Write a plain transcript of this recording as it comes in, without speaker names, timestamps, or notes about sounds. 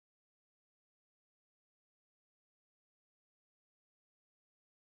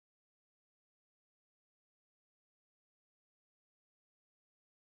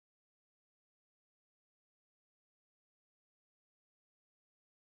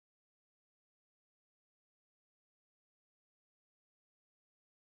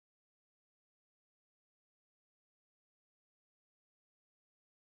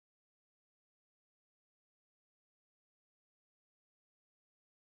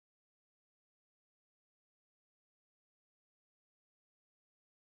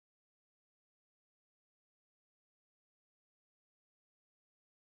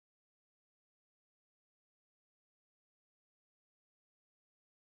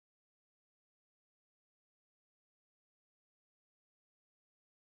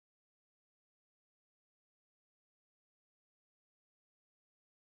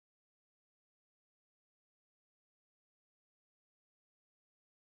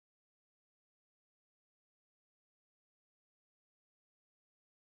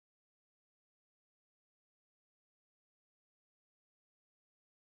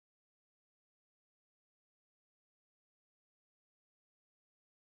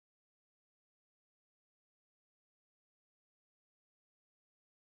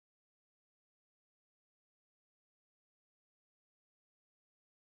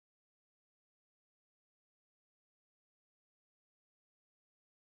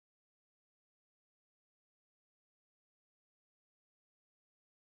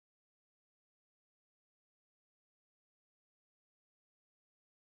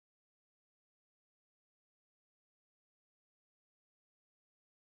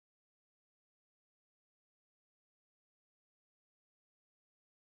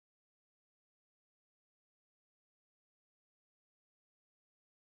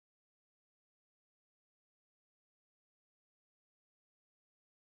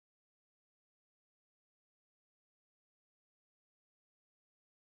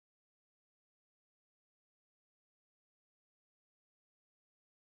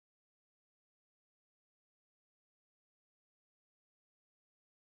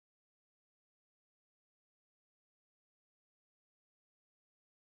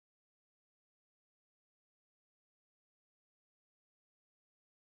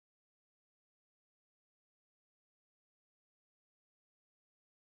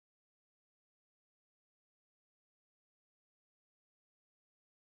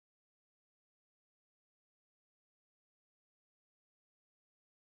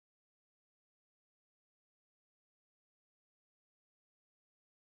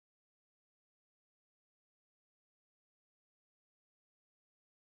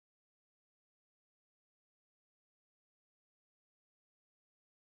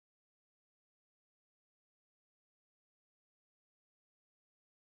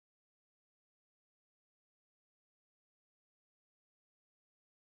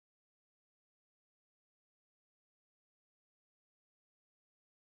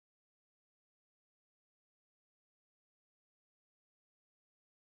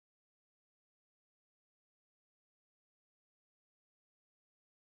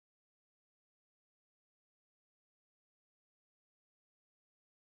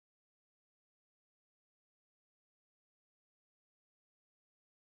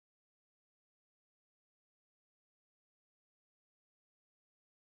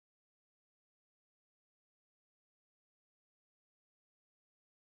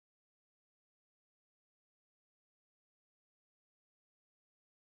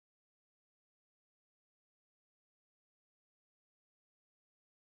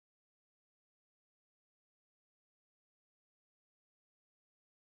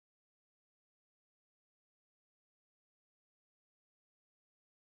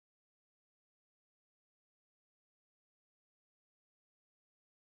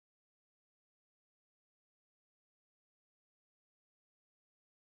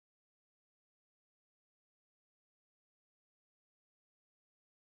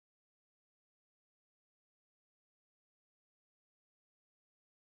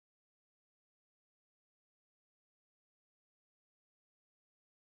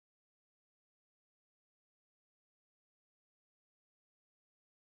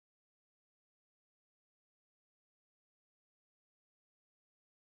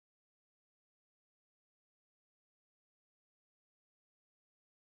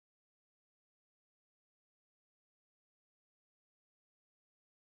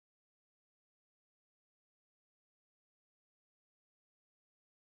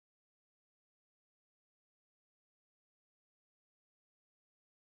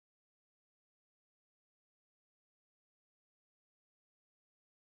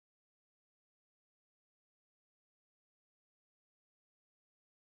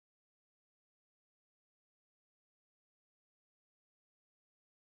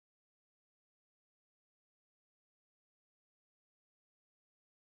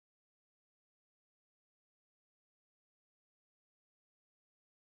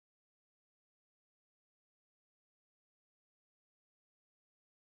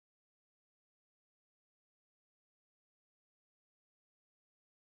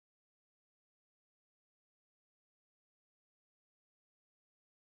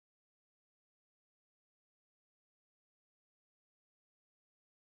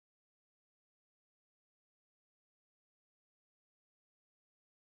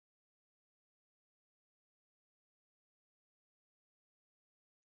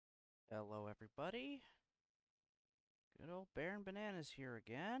Hello, everybody. Good old Bear and Bananas here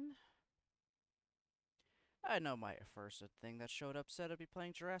again. I know my first thing that showed up said I'd be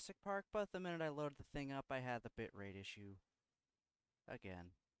playing Jurassic Park, but the minute I loaded the thing up, I had the bitrate issue.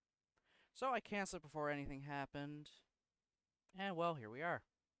 Again. So I canceled it before anything happened. And well, here we are.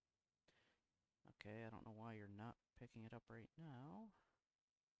 Okay, I don't know why you're not picking it up right now.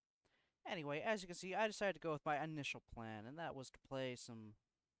 Anyway, as you can see, I decided to go with my initial plan, and that was to play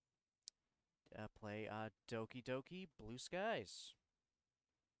Doki Doki Blue Skies.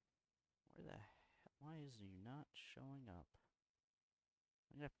 Where the hell? Why is you not showing up?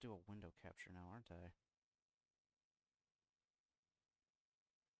 I'm gonna have to do a window capture now, aren't I?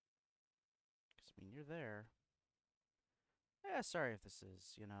 Because, I mean, you're there. Yeah, sorry if this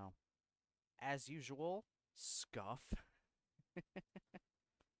is, as usual, scuff.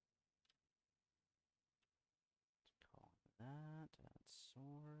 Call that, add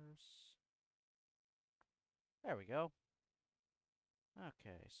source. There we go.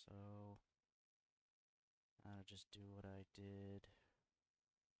 Okay, so I'll just do what I did.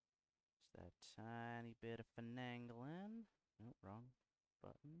 Just that tiny bit of finagling. Nope, wrong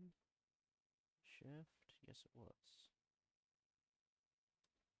button. Shift. Yes, it was.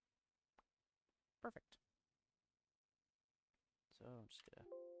 Perfect. So I'm just gonna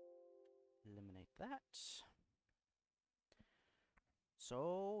eliminate that.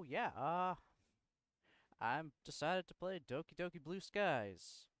 So yeah, I'm decided to play Doki Doki Blue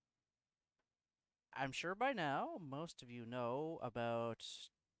Skies. I'm sure by now most of you know about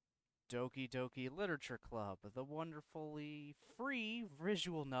Doki Doki Literature Club, the wonderfully free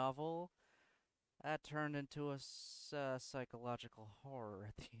visual novel that turned into a psychological horror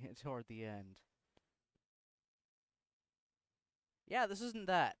at the toward the end. Yeah, this isn't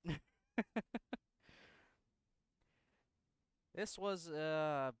that. This was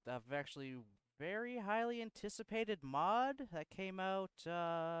a actually very highly anticipated mod that came out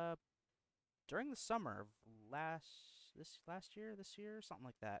during the summer of last year, this year, something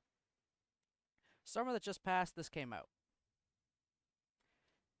like that. Summer that just passed, this came out,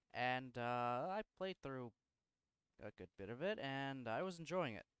 and I played through a good bit of it, and I was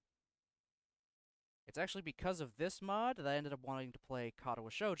enjoying it. It's actually because of this mod that I ended up wanting to play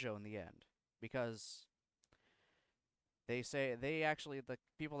Katawa Shoujo in the end, because the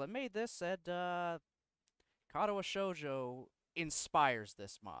people that made this said Katawa Shoujo inspires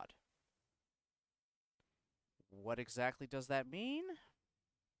this mod. What exactly does that mean?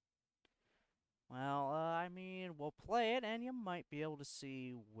 Well, I mean, we'll play it, and you might be able to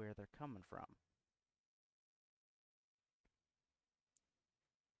see where they're coming from.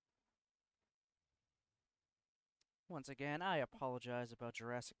 Once again, I apologize about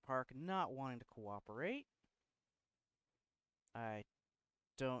Jurassic Park not wanting to cooperate. I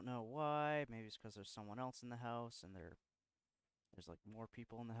don't know why. Maybe it's because there's someone else in the house, and there's like more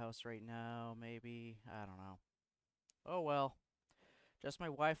people in the house right now, maybe. I don't know. Oh well. Just my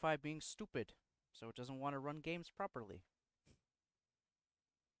Wi-Fi being stupid, so it doesn't want to run games properly.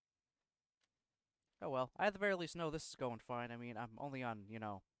 Oh well. I at the very least know this is going fine. I mean, I'm only on,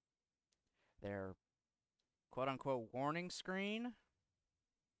 their quote-unquote warning screen,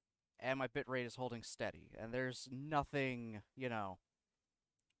 and my bitrate is holding steady. And there's nothing,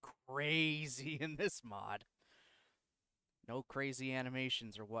 crazy in this mod. No crazy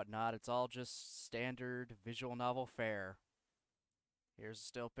animations or whatnot. It's all just standard visual novel fare. Here's a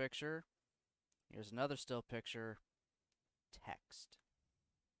still picture. Here's another still picture. Text.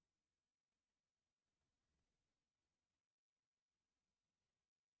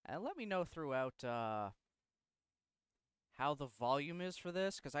 And let me know throughout how the volume is for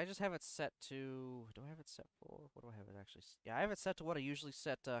this, because I just have it set to... Do I have it set for? What do I have it actually... Yeah, I have it set to what I usually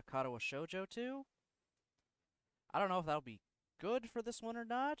set Katawa Shoujo to. I don't know if that'll be good for this one or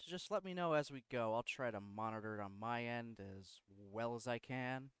not. Just let me know as we go. I'll try to monitor it on my end as well as I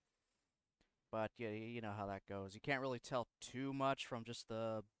can. But yeah, you know how that goes. You can't really tell too much from just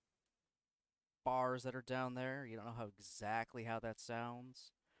the bars that are down there. You don't know how exactly how that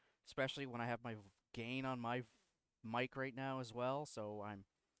sounds. Especially when I have my gain on my mic right now as well, so I'm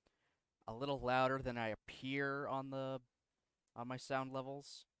a little louder than I appear on my sound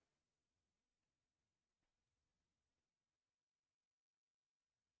levels.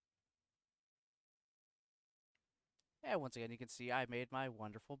 And once again, you can see I made my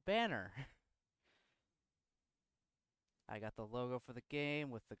wonderful banner. I got the logo for the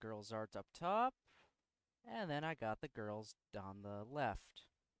game with the girls' art up top, and then I got the girls on the left.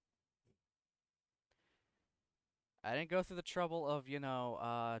 I didn't go through the trouble of,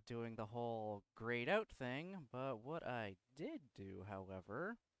 doing the whole grayed out thing, but what I did do,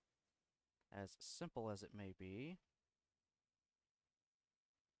 however, as simple as it may be,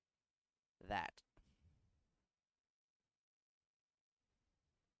 that.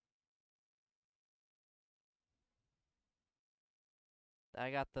 I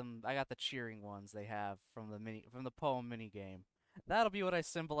got the cheering ones they have from the poem mini game. That'll be what I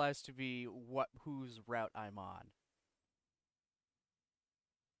symbolize to be whose route I'm on.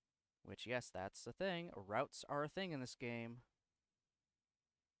 Which, yes, that's a thing. Routes are a thing in this game.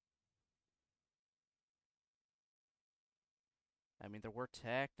 I mean, there were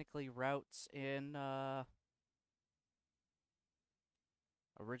technically routes in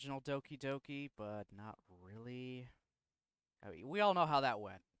original Doki Doki, but not really. I mean, we all know how that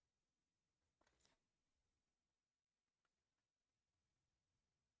went.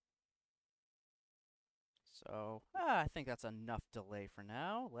 So, I think that's enough delay for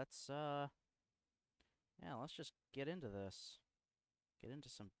now. Yeah, let's just get into this. Get into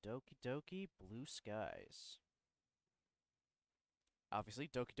some Doki Doki Blue Skies. Obviously,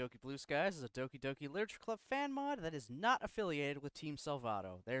 Doki Doki Blue Skies is a Doki Doki Literature Club fan mod that is not affiliated with Team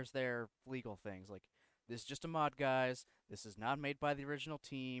Salvato. There's their legal things. Like, this is just a mod, guys. This is not made by the original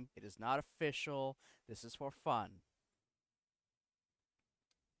team. It is not official. This is for fun.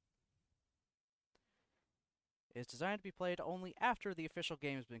 It is designed to be played only after the official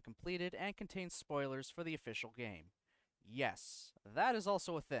game has been completed and contains spoilers for the official game. Yes, that is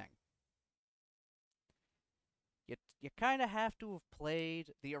also a thing. You kind of have to have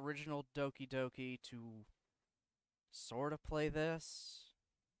played the original Doki Doki to sort of play this.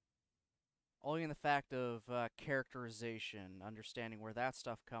 Only in the fact of characterization, understanding where that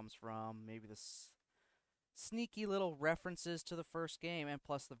stuff comes from, maybe the sneaky little references to the first game, and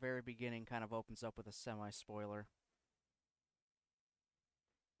plus the very beginning kind of opens up with a semi-spoiler.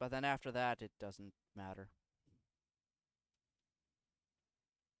 But then after that, it doesn't matter.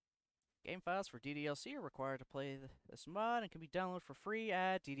 Game files for DDLC are required to play this mod and can be downloaded for free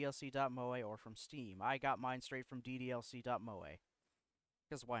at ddlc.moe or from Steam. I got mine straight from ddlc.moe.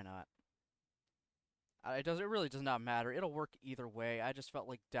 Because why not? It really does not matter. It'll work either way. I just felt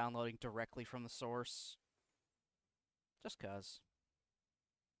like downloading directly from the source. Just cuz.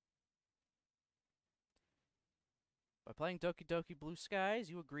 By playing Doki Doki Blue Skies,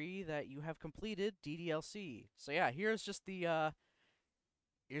 you agree that you have completed DDLC. So yeah, here's just the,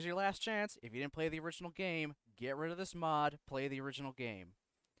 here's your last chance. If you didn't play the original game, get rid of this mod, play the original game.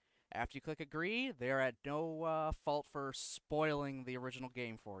 After you click agree, they are at no fault for spoiling the original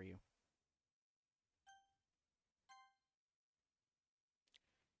game for you.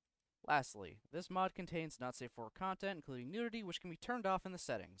 Lastly, this mod contains not safe for work content, including nudity, which can be turned off in the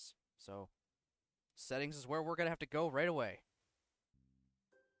settings. So, settings is where we're going to have to go right away.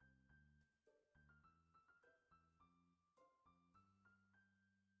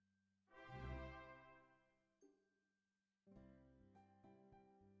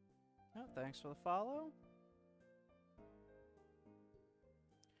 Oh, thanks for the follow.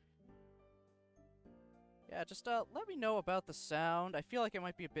 Yeah, just let me know about the sound. I feel like it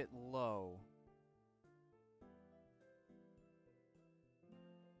might be a bit low.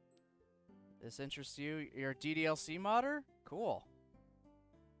 This interests you? You're a DDLC modder? Cool.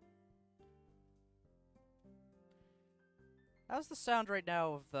 How's the sound right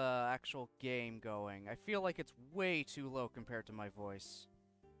now of the actual game going? I feel like it's way too low compared to my voice.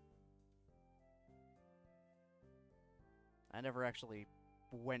 I never actually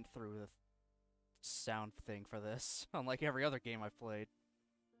went through the sound thing for this, unlike every other game I've played.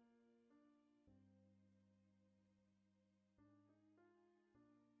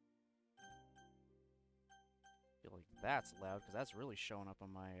 I feel like that's loud, because that's really showing up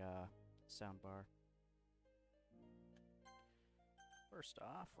on my sound bar. First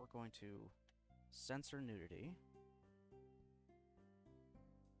off, we're going to censor nudity.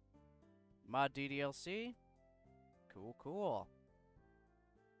 Mod DDLC. Cool, cool.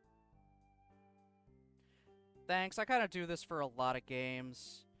 Thanks, I kind of do this for a lot of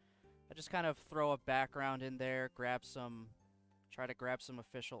games. I just kind of throw a background in there, try to grab some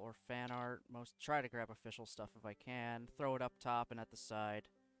official or fan art. Try to grab official stuff if I can. Throw it up top and at the side.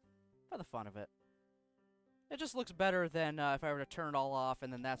 For the fun of it. It just looks better than if I were to turn it all off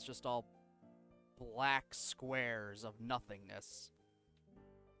and then that's just all black squares of nothingness.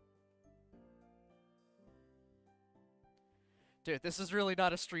 Dude, this is really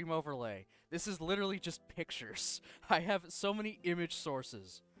not a stream overlay. This is literally just pictures. I have so many image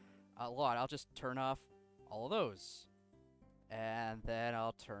sources. I'll just turn off all of those. And then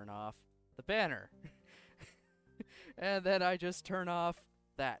I'll turn off the banner. And then I just turn off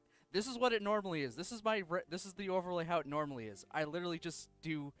that. This is what it normally is. This is the overlay how it normally is. I literally just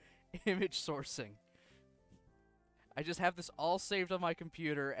do image sourcing. I just have this all saved on my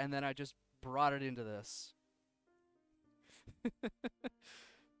computer, and then I just brought it into this.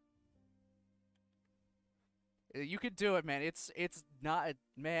 You can do it, man. It's not a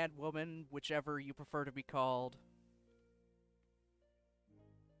man, woman, whichever you prefer to be called.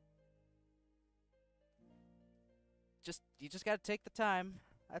 You just gotta take the time.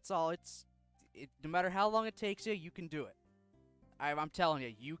 That's all. No matter how long it takes you, you can do it. I'm telling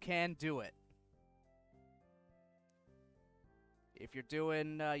you, you can do it. If you're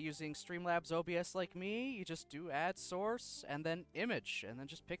doing using Streamlabs OBS like me, you just do add source and then image, and then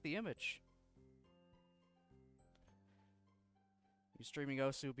just pick the image. You streaming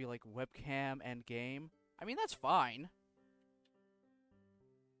OSU would be like webcam and game. I mean, that's fine.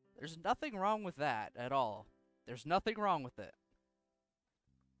 There's nothing wrong with that at all. There's nothing wrong with it.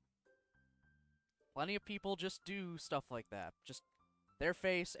 Plenty of people just do stuff like that. Just their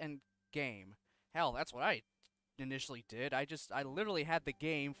face and game. Hell, that's what I initially did. I literally had the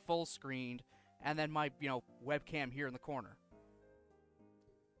game full screened and then my, webcam here in the corner.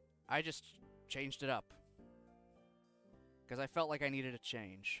 I just changed it up. Because I felt like I needed a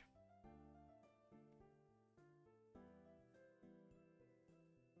change.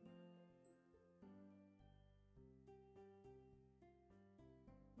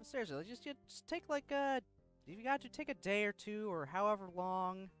 But seriously, just take like if you got to take a day or two or however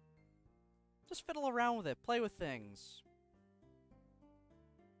long, just fiddle around with it, play with things.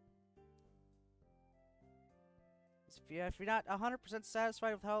 If you're not 100%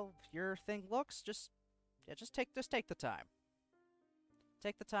 satisfied with how your thing looks, just take the time.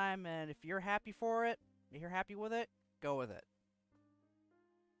 Take the time, and if you're happy for it, if you're happy with it, go with it.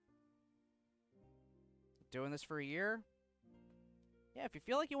 Doing this for a year? Yeah, if you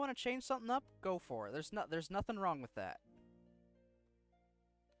feel like you want to change something up, go for it. There's nothing wrong with that.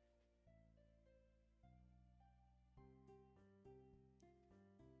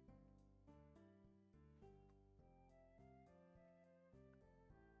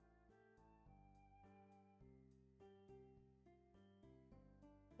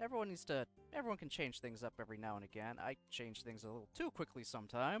 Everyone can change things up every now and again. I change things a little too quickly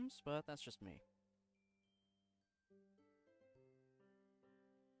sometimes, but that's just me.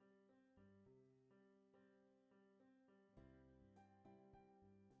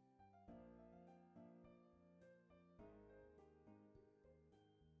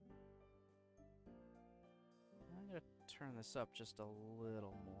 I'm gonna turn this up just a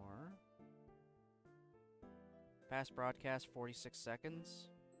little more. Past broadcast, 46 seconds.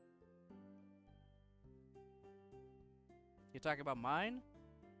 You talking about mine?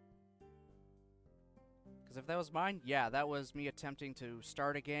 Because if that was mine, yeah, that was me attempting to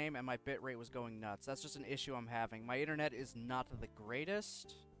start a game and my bitrate was going nuts. That's just an issue I'm having. My internet is not the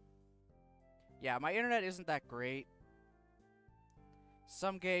greatest. Yeah, my internet isn't that great.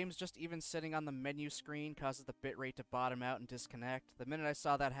 Some games, just even sitting on the menu screen causes the bitrate to bottom out and disconnect. The minute I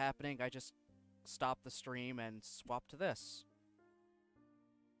saw that happening, I just stopped the stream and swapped to this.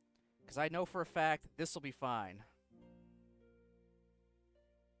 Because I know for a fact this will be fine.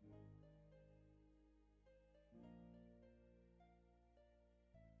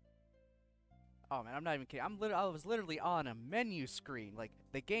 Oh man, I'm not even kidding. I was literally on a menu screen. Like,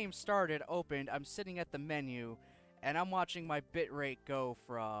 the game started, opened, I'm sitting at the menu, and I'm watching my bitrate go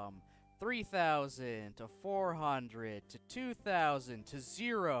from 3,000 to 400 to 2,000 to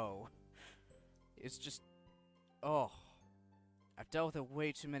 0. It's just... oh. I've dealt with it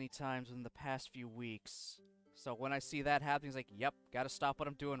way too many times in the past few weeks. So when I see that happening, it's like, yep, gotta stop what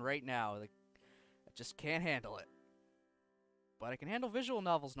I'm doing right now. Like, I just can't handle it. But I can handle visual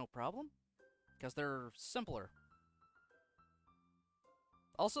novels, no problem. Because they're simpler.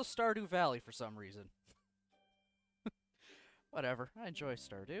 Also Stardew Valley for some reason. Whatever. I enjoy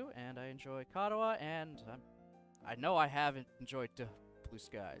Stardew, and I enjoy Katawa, and I know I haven't enjoyed Blue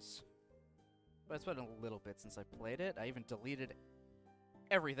Skies. But it's been a little bit since I played it. I even deleted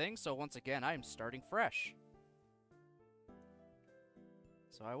everything, so once again, I am starting fresh.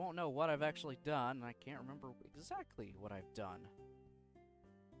 So I won't know what I've actually done, and I can't remember exactly what I've done.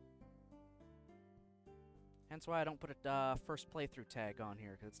 Hence why I don't put a first playthrough tag on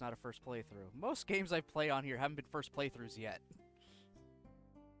here, because it's not a first playthrough. Most games I play on here haven't been first playthroughs yet.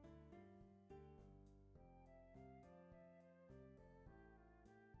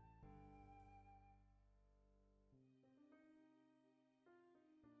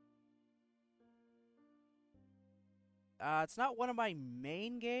 It's not one of my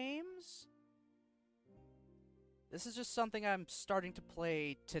main games. This is just something I'm starting to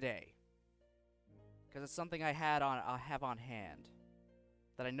play today. Because it's something I have on hand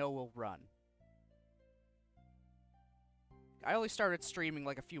that I know will run. I only started streaming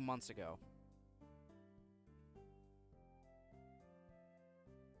like a few months ago.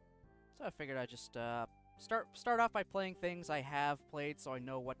 So I figured I'd just start off by playing things I have played so I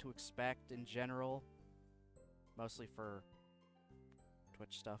know what to expect in general. Mostly for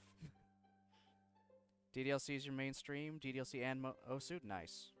Twitch stuff. DDLC is your mainstream? DDLC and Osu?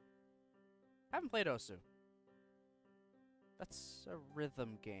 Nice. I haven't played Osu. That's a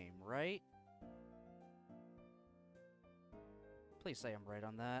rhythm game, right? Please say I'm right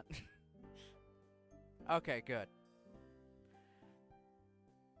on that. Okay, good.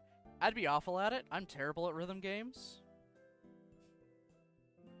 I'd be awful at it. I'm terrible at rhythm games.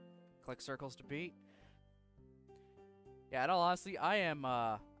 Click circles to beat. Yeah, in all honesty, I am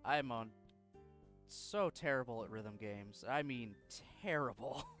on so terrible at rhythm games. I mean,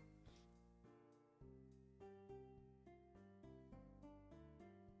 terrible.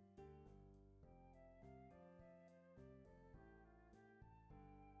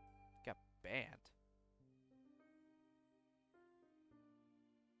 Got banned.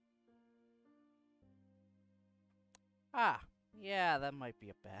 Ah, yeah, that might be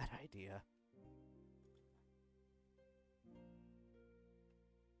a bad idea.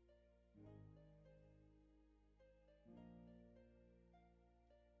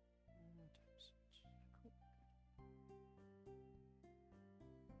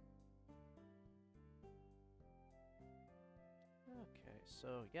 Okay,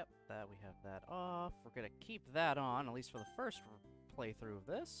 so, yep, that we have that off. We're gonna keep that on, at least for the first playthrough of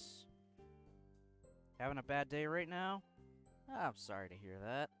this. Having a bad day right now? I'm sorry to hear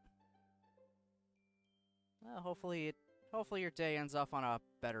that. Well, hopefully your day ends off on a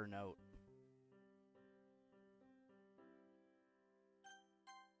better note.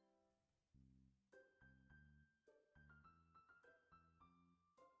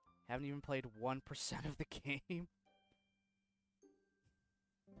 Haven't even played 1% of the game.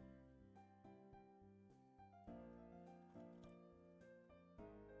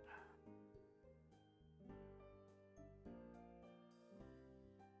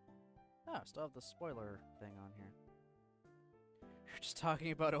 Oh, still have the spoiler thing on here. You're just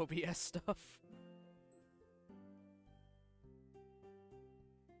talking about OBS stuff.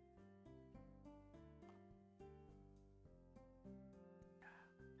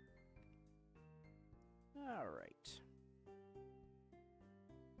 Alright.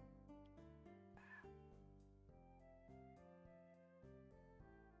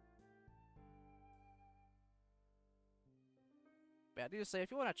 I do say, if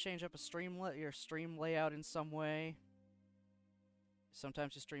you want to change up your stream layout in some way,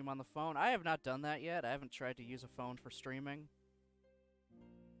 sometimes you stream on the phone. I have not done that yet. I haven't tried to use a phone for streaming.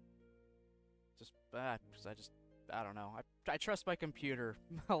 Just, because I don't know. I trust my computer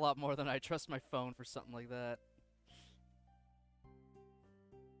a lot more than I trust my phone for something like that.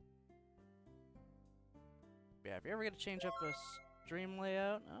 Yeah, if you're ever gonna change up a stream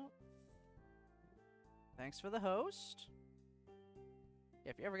layout, oh. Thanks for the host. Yeah,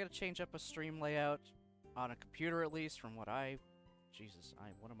 if you're ever gonna change up a stream layout on a computer, at least, from what Jesus,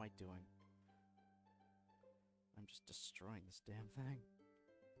 what am I doing? I'm just destroying this damn thing.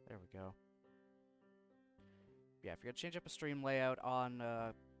 There we go. Yeah, if you're gonna change up a stream layout on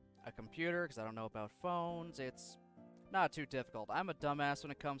a computer, because I don't know about phones, it's not too difficult. I'm a dumbass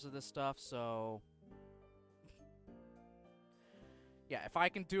when it comes to this stuff, so... Yeah, if I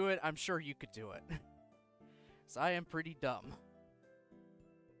can do it, I'm sure you could do it. So I am pretty dumb.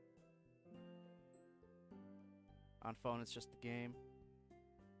 On phone, it's just the game.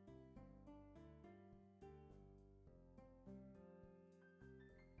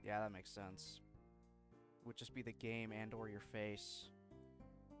 Yeah, that makes sense. Would just be the game and or your face,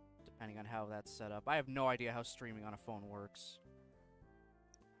 depending on how that's set up. I have no idea how streaming on a phone works.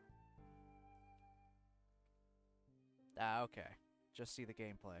 Ah, okay. Just see the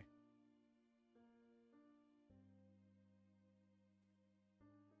gameplay.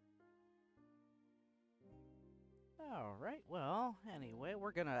 Alright, well, anyway,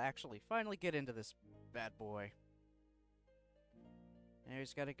 we're gonna actually finally get into this bad boy. And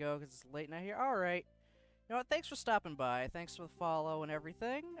he's gotta go because it's late night here. Alright. You know what, thanks for stopping by. Thanks for the follow and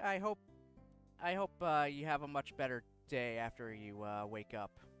everything. I hope you have a much better day after you wake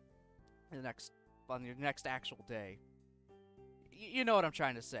up on your next actual day. You know what I'm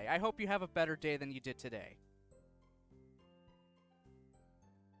trying to say. I hope you have a better day than you did today.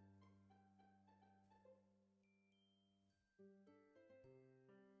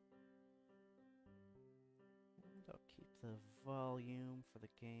 And I'll keep the volume for the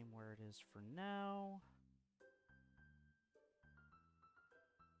game where it is for now.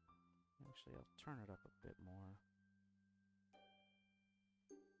 Actually, I'll turn it up a bit more.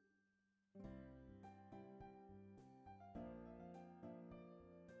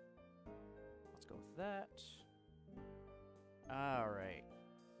 Let's go with that. Alright.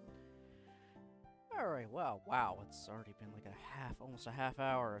 Alright, wow, it's already been like almost a half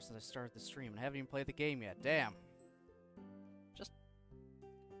hour since I started the stream, and I haven't even played the game yet. Damn.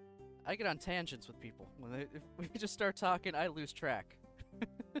 I get on tangents with people. If we just start talking, I lose track.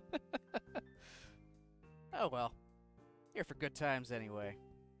 Oh well. Here for good times anyway.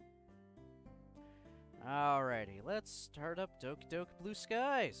 Alrighty, let's start up Doki Doki Blue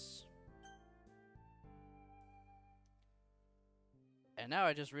Skies. And now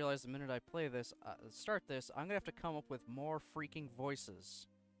I just realized the minute I play this, start this, I'm gonna have to come up with more freaking voices.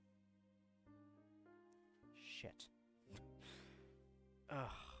 Shit. Ugh.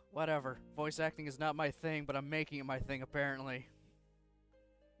 Whatever. Voice acting is not my thing, but I'm making it my thing, apparently.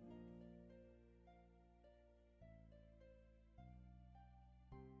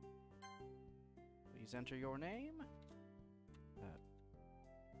 Please enter your name. Do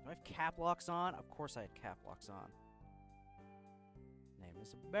I have cap locks on? Of course I had cap locks on. Name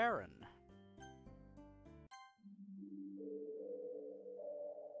is Baron.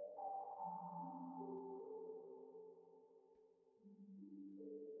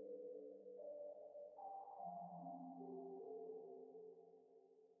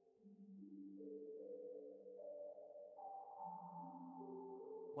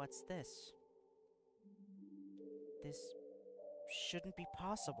 What's this? This shouldn't be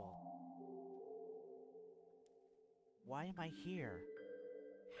possible. Why am I here?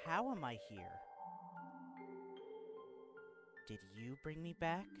 How am I here? Did you bring me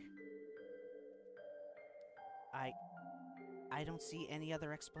back? I don't see any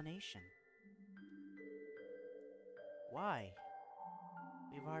other explanation. Why?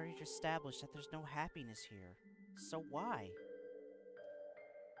 We've already established that there's no happiness here. So why?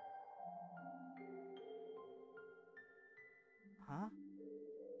 Huh?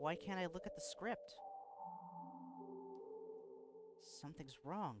 Why can't I look at the script? Something's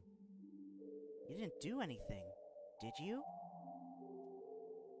wrong. You didn't do anything, did you?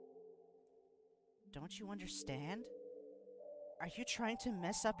 Don't you understand? Are you trying to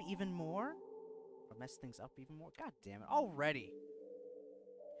mess up even more? Or mess things up even more? God damn it, already!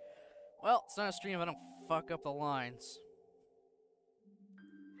 Well, it's not a stream if I don't fuck up the lines.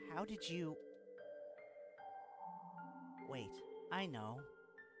 How did you... Wait, I know.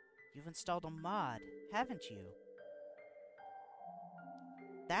 You've installed a mod, haven't you?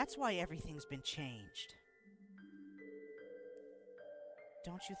 That's why everything's been changed.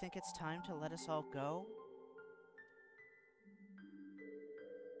 Don't you think it's time to let us all go?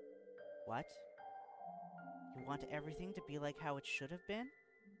 What? You want everything to be like how it should have been?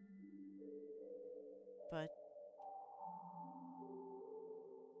 But...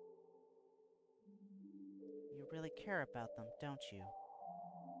 you really care about them, don't you?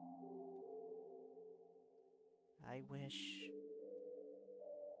 I wish...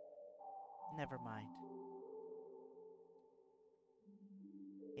 Never mind.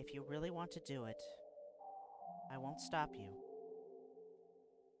 If you really want to do it, I won't stop you.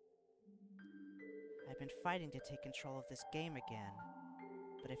 I've been fighting to take control of this game again,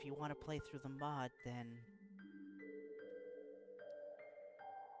 but if you want to play through the mod, then...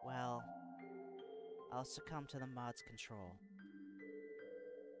 well, I'll succumb to the mod's control.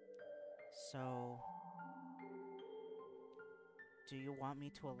 So... do you want me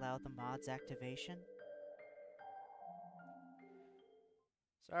to allow the mod's activation?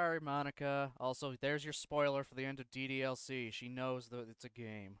 Sorry, Monica. Also, there's your spoiler for the end of DDLC. She knows that it's a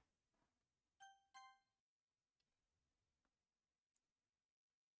game.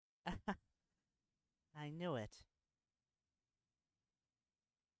 I knew it.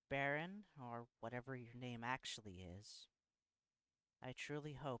 Baron, or whatever your name actually is, I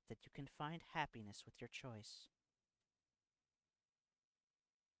truly hope that you can find happiness with your choice.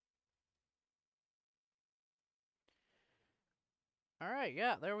 Alright,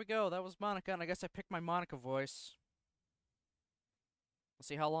 yeah, there we go. That was Monica, and I guess I picked my Monica voice. We'll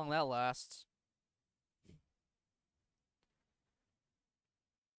see how long that lasts.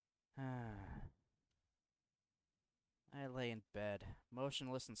 I lay in bed,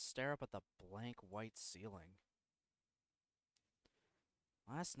 motionless, and stare up at the blank white ceiling.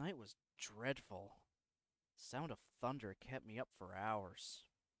 Last night was dreadful. The sound of thunder kept me up for hours.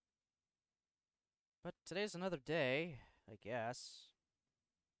 But today's another day, I guess.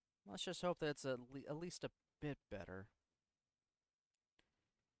 Let's just hope that it's at least a bit better.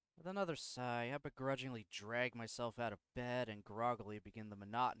 With another sigh, I begrudgingly drag myself out of bed and groggily begin the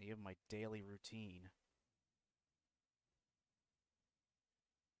monotony of my daily routine.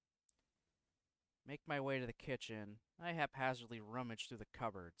 Make my way to the kitchen. I haphazardly rummage through the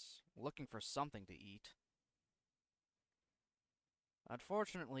cupboards, looking for something to eat.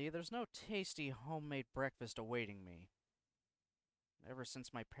 Unfortunately, there's no tasty homemade breakfast awaiting me. Ever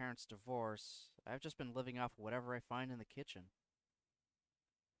since my parents' divorce, I've just been living off whatever I find in the kitchen.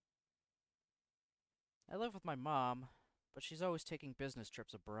 I live with my mom, but she's always taking business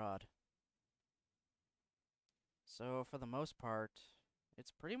trips abroad. So, for the most part,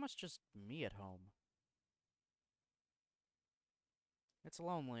 it's pretty much just me at home. It's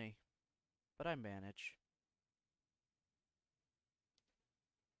lonely, but I manage.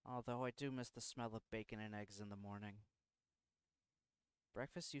 Although I do miss the smell of bacon and eggs in the morning.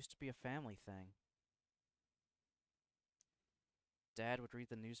 Breakfast used to be a family thing. Dad would read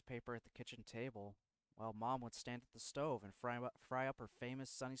the newspaper at the kitchen table, while Mom would stand at the stove and fry up her famous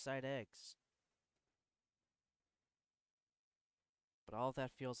Sunnyside eggs. But all of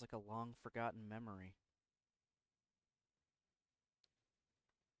that feels like a long-forgotten memory.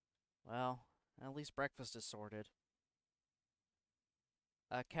 Well, at least breakfast is sorted.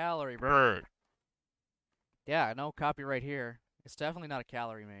 A calorie bird. Yeah, no copyright here. It's definitely not a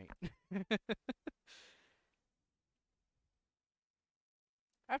calorie mate.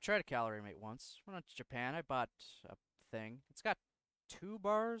 I've tried a calorie mate once. When I went to Japan, I bought a thing. It's got 2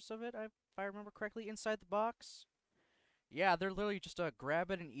 bars of it, if I remember correctly, inside the box. Yeah, they're literally just grab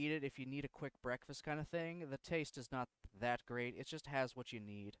it and eat it if you need a quick breakfast kind of thing. The taste is not that great. It just has what you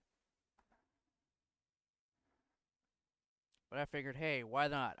need. But I figured, hey, why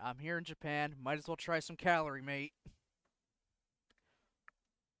not? I'm here in Japan. Might as well try some calorie mate.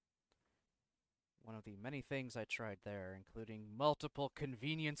 One of the many things I tried there, including multiple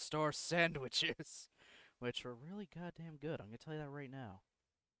convenience store sandwiches, which were really goddamn good. I'm going to tell you that right now.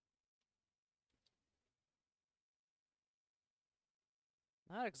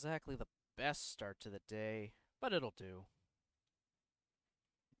 Not exactly the best start to the day, but it'll do.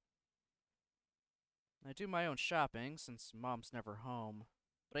 I do my own shopping, since Mom's never home,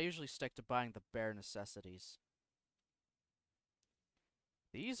 but I usually stick to buying the bare necessities.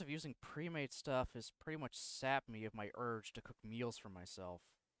 The ease of using pre-made stuff has pretty much sapped me of my urge to cook meals for myself.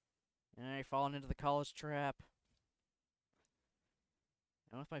 And I've fallen into the college trap.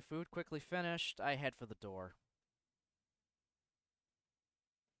 And with my food quickly finished, I head for the door.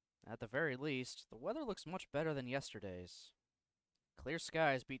 At the very least, the weather looks much better than yesterday's. Clear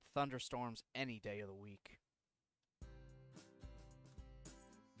skies beat thunderstorms any day of the week.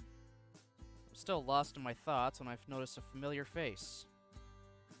 I'm still lost in my thoughts when I've noticed a familiar face.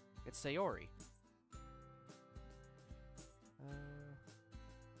 It's Sayori.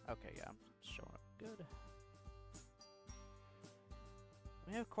 Okay, yeah, I'm showing up good.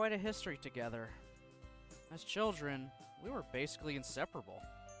 We have quite a history together. As children, we were basically inseparable.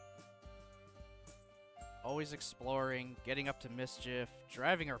 Always exploring, getting up to mischief,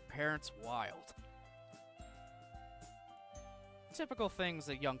 driving our parents wild. Typical things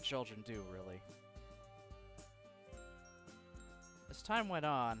that young children do, really. As time went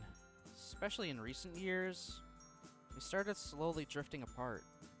on, especially in recent years, we started slowly drifting apart.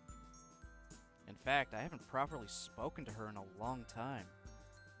 In fact, I haven't properly spoken to her in a long time.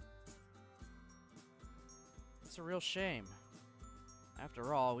 It's a real shame.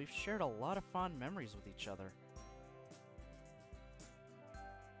 After all, we've shared a lot of fond memories with each other.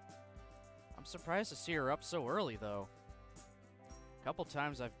 I'm surprised to see her up so early, though. A couple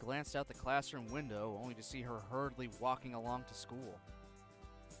times I've glanced out the classroom window only to see her hurriedly walking along to school.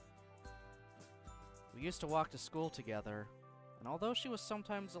 We used to walk to school together, and although she was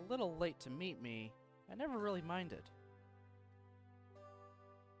sometimes a little late to meet me, I never really minded.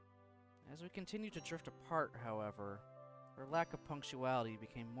 As we continued to drift apart, however, her lack of punctuality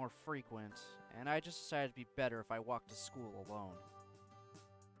became more frequent, and I just decided it'd be better if I walked to school alone.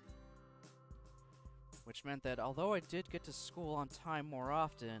 Which meant that although I did get to school on time more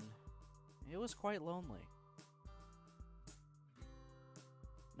often, it was quite lonely.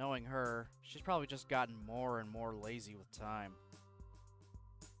 Knowing her, she's probably just gotten more and more lazy with time.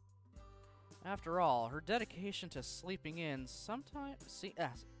 After all, her dedication to sleeping in seems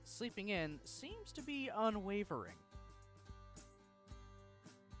to be unwavering.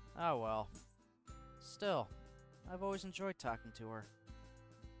 Oh well. Still, I've always enjoyed talking to her.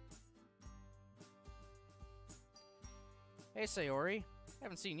 Hey Sayori,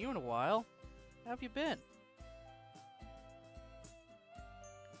 haven't seen you in a while. How have you been?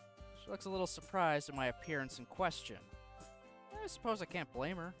 She looks a little surprised at my appearance in question. I suppose I can't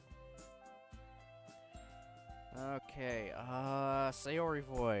blame her. Okay, Sayori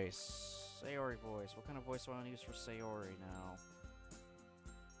voice. Sayori voice. What kind of voice do I want to use for Sayori now?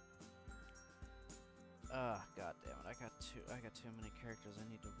 God damn it. I got too many characters I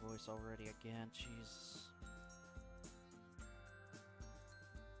need to voice already again. Jesus.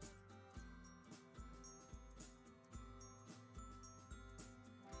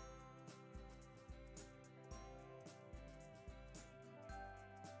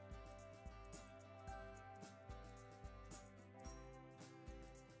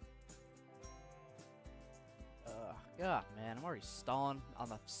 God, man, I'm already stalling on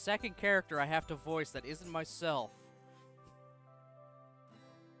the second character I have to voice that isn't myself.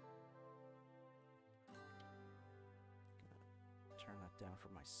 Turn that down for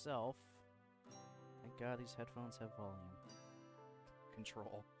myself. Thank God these headphones have volume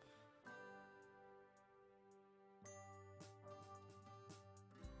control.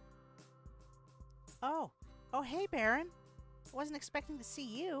 Oh, hey, Baron. Wasn't expecting to see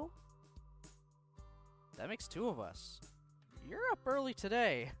you. That makes two of us. You're up early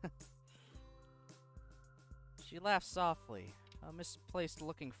today. She laughed softly, a misplaced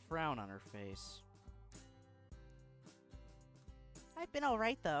looking frown on her face. I've been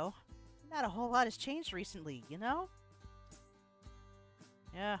alright, though. Not a whole lot has changed recently, you know?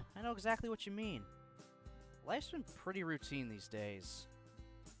 Yeah, I know exactly what you mean. Life's been pretty routine these days.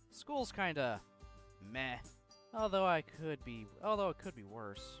 School's kinda meh, although it could be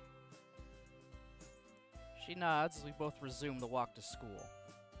worse. She nods as we both resume the walk to school.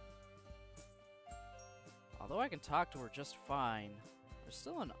 Although I can talk to her just fine, there's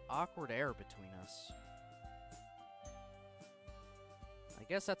still an awkward air between us. I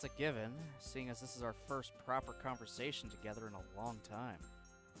guess that's a given, seeing as this is our first proper conversation together in a long time.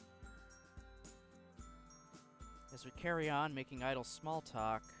 As we carry on making idle small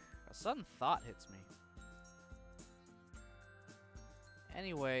talk, a sudden thought hits me.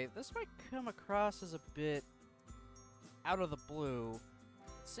 Anyway, this might come across as a bit out of the blue.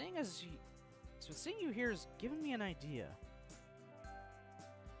 Seeing you here has given me an idea.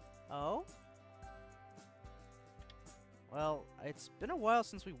 Oh? Well, it's been a while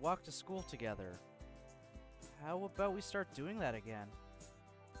since we walked to school together. How about we start doing that again?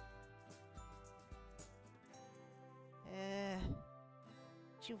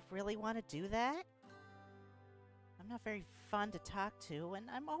 Do you really want to do that? I'm not very fun to talk to, and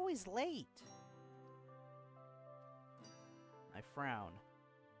I'm always late. I frown.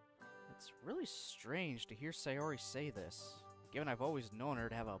 It's really strange to hear Sayori say this, given I've always known her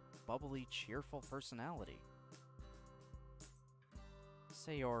to have a bubbly, cheerful personality.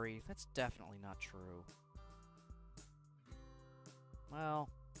 Sayori, that's definitely not true. Well,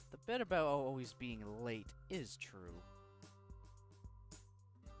 the bit about always being late is true.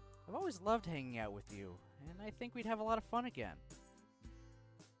 I've always loved hanging out with you, and I think we'd have a lot of fun again.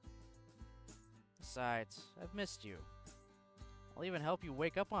 Besides, I've missed you. I'll even help you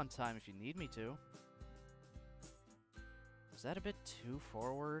wake up on time if you need me to. Is that a bit too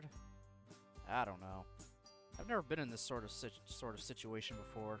forward? I don't know. I've never been in this sort of situation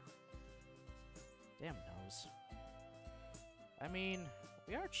before. Damn nose. I mean,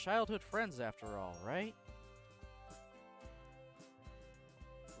 we are childhood friends after all, right?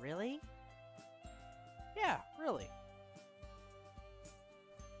 Really? Yeah, really.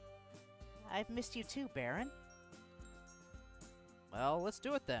 I've missed you too, Baron. Well, let's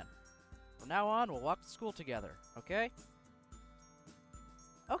do it then. From now on, we'll walk to school together, okay?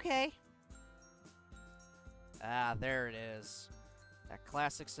 Okay. Ah, there it is. That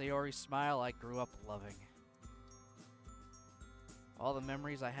classic Sayori smile I grew up loving. All the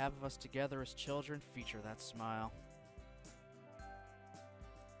memories I have of us together as children feature that smile.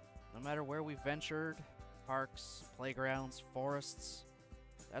 No matter where we ventured, parks, playgrounds, forests,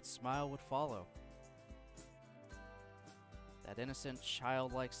 that smile would follow. That innocent,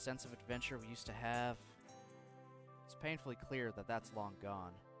 childlike sense of adventure we used to have, it's painfully clear that that's long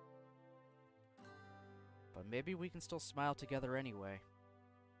gone. But maybe we can still smile together anyway.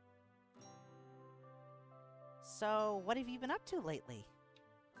 So, what have you been up to lately?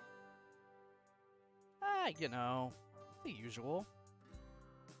 You know, the usual.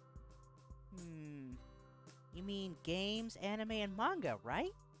 You mean games, anime, and manga,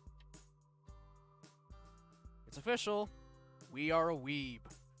 right? It's official. We are a weeb.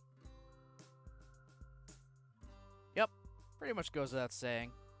 Yep, pretty much goes without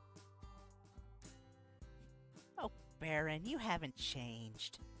saying. Oh, Baron, you haven't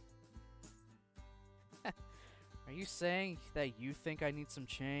changed. Are you saying that you think I need some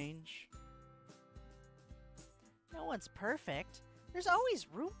change? No one's perfect. There's always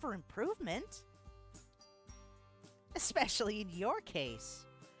room for improvement. Especially in your case.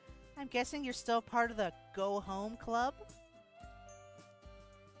 I'm guessing you're still part of the Go Home Club?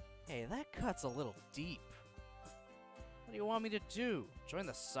 Hey, that cut's a little deep. What do you want me to do? Join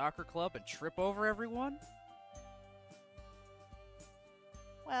the soccer club and trip over everyone?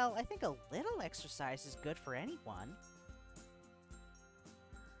 Well, I think a little exercise is good for anyone.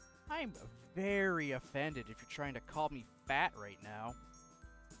 I'm very offended if you're trying to call me fat right now.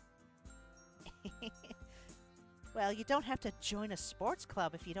 Well, you don't have to join a sports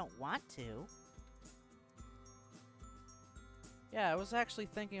club if you don't want to. Yeah, I was actually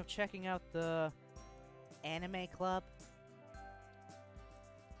thinking of checking out the... Anime club?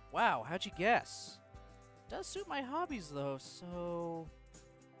 Wow, how'd you guess? Does suit my hobbies though, so...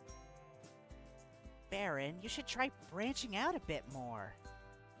 Baron, you should try branching out a bit more.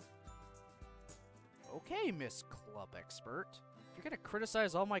 Okay, Miss Club Expert. If you're gonna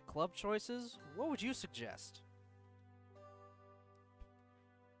criticize all my club choices, what would you suggest?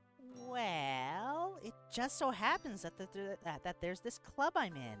 Well, it just so happens that that there's this club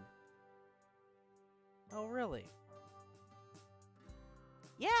I'm in. Oh, really?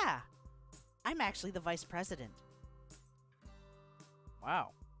 Yeah, I'm actually the vice president.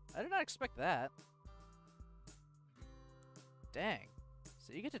 Wow, I did not expect that. Dang.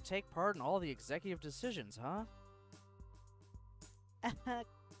 So you get to take part in all the executive decisions, huh?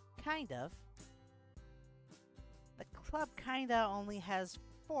 Kind of. The club kinda only has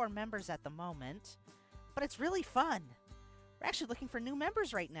 4 members at the moment, but it's really fun. We're actually looking for new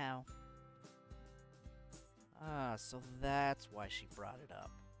members right now. Ah, so that's why she brought it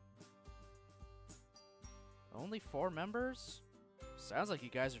up. Only 4 members? Sounds like you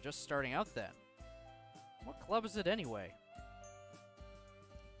guys are just starting out then. What club is it anyway?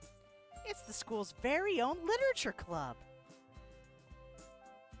 It's the school's very own literature club.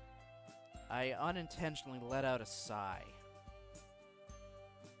 I unintentionally let out a sigh.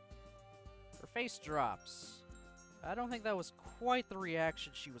 Her face drops. I don't think that was quite the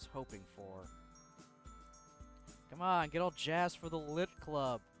reaction she was hoping for. Come on, get all jazzed for the Lit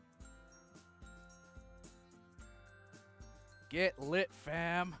Club. Get lit,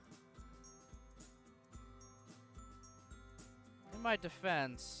 fam. In my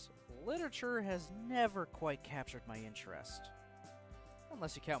defense, literature has never quite captured my interest.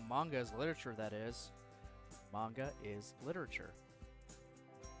 Unless you count manga as literature, that is. Manga is literature.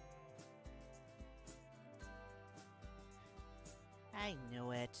 I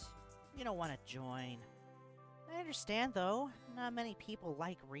knew it. You don't want to join. I understand, though. Not many people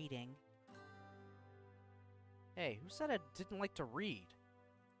like reading. Hey, who said I didn't like to read?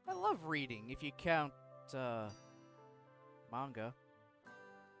 I love reading, if you count, manga.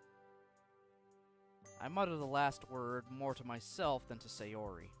 I mutter the last word more to myself than to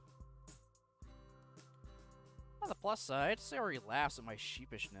Sayori. On the plus side, Sayori laughs at my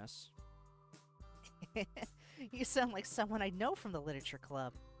sheepishness. You sound like someone I know from the literature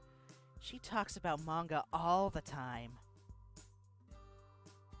club. She talks about manga all the time.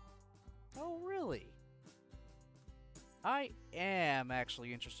 Oh, really? I am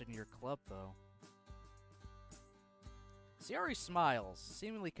actually interested in your club, though. Sayori smiles,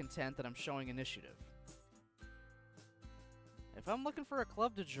 seemingly content that I'm showing initiative. If I'm looking for a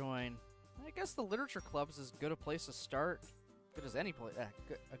club to join, I guess the literature club is as good a place to start. Good as any place.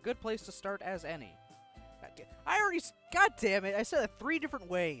 A good place to start as any. God damn it! I said it 3 different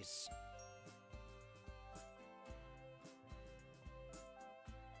ways.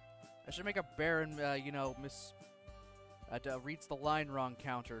 I should make a Baron, reads the line wrong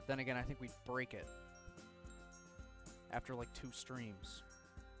counter. Then again, I think we'd break it after like 2 streams.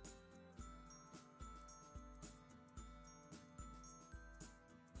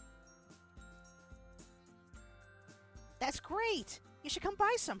 That's great! You should come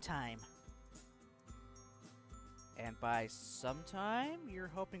by sometime. And by sometime, you're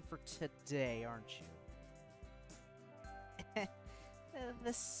hoping for today, aren't you?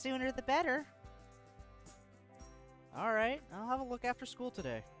 The sooner the better. Alright, I'll have a look after school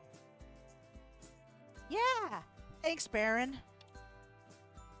today. Yeah! Thanks, Baron.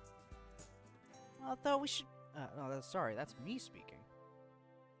 Although we should... sorry, that's me speaking.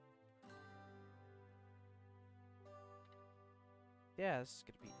 Yeah, this is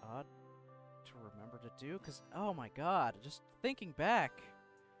gonna be odd to remember to do, because, oh my god, just thinking back,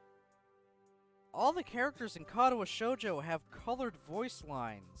 all the characters in Kadowa Shoujo have colored voice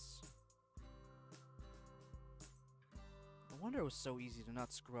lines. No wonder it was so easy to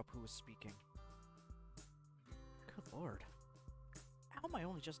not screw up who was speaking. Good lord. How am I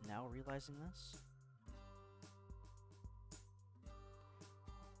only just now realizing this?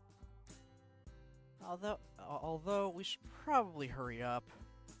 Although we should probably hurry up.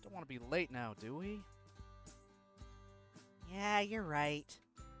 Don't want to be late now, do we? Yeah, you're right.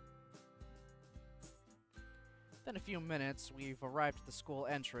 Within a few minutes, we've arrived at the school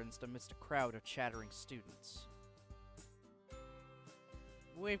entrance amidst a crowd of chattering students.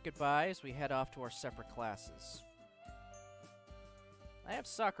 We wave goodbye as we head off to our separate classes. I have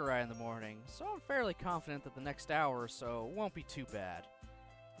Sakurai in the morning, so I'm fairly confident that the next hour or so won't be too bad.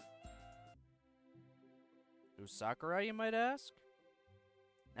 Who's Sakurai, you might ask?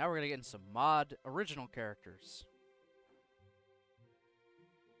 Now we're gonna get into some mod original characters.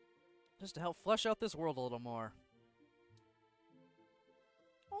 Just to help flesh out this world a little more.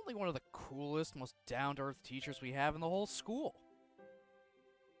 Only one of the coolest, most down-to-earth teachers we have in the whole school.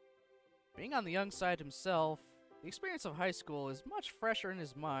 Being on the young side himself, the experience of high school is much fresher in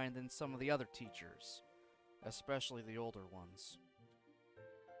his mind than some of the other teachers, especially the older ones.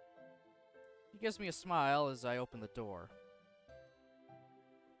 He gives me a smile as I open the door.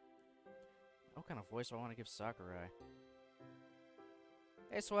 What kind of voice do I want to give Sakurai?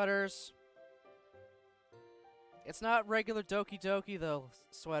 Hey, Sweaters. It's not regular Doki Doki, though,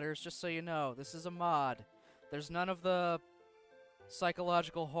 Sweaters, just so you know. This is a mod. There's none of the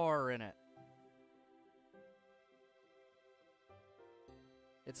psychological horror in it.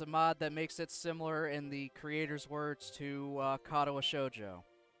 It's a mod that makes it similar, in the creator's words, to Katawa Shoujo.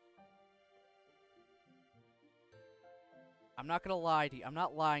 I'm not gonna lie to you. I'm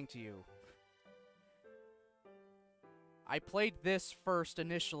not lying to you. I played this first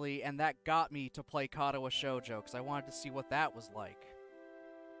initially, and that got me to play Katawa Shoujo, because I wanted to see what that was like.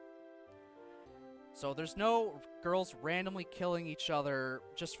 So there's no girls randomly killing each other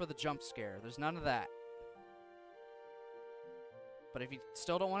just for the jump scare. There's none of that. But if you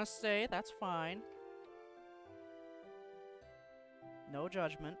still don't want to stay, that's fine. No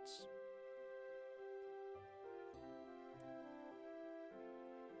judgments.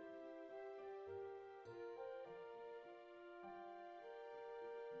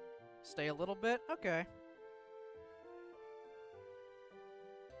 Stay a little bit? Okay.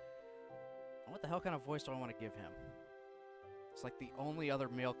 What the hell kind of voice do I want to give him? It's like the only other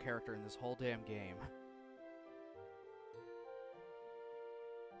male character in this whole damn game.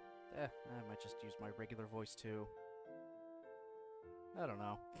 I might just use my regular voice too. I don't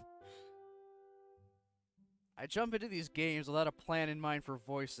know. I jump into these games without a plan in mind for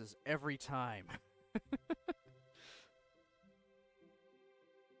voices every time.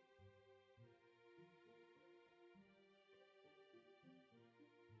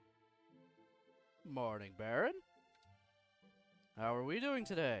 Morning, Baron. How are we doing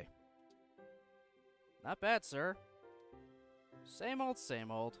today? Not bad, sir. Same old, same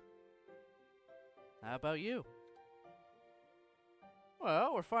old. How about you?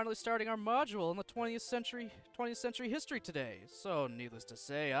 Well, we're finally starting our module in the 20th century history today, so needless to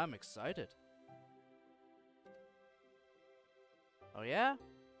say, I'm excited. Oh yeah?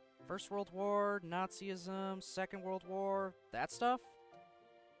 First World War, Nazism, Second World War, that stuff?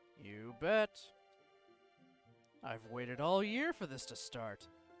 You bet. I've waited all year for this to start.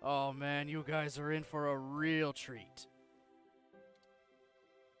 Oh man, you guys are in for a real treat.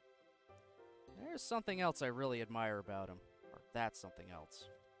 There's something else I really admire about him. Or that's something else.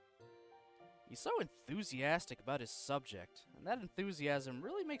 He's so enthusiastic about his subject, and that enthusiasm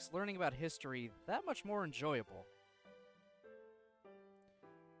really makes learning about history that much more enjoyable.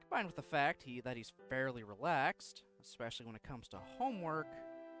 Combined with the fact that he's fairly relaxed, especially when it comes to homework,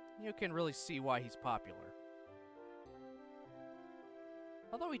 you can really see why he's popular.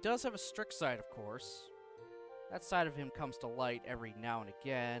 Although he does have a strict side, of course. That side of him comes to light every now and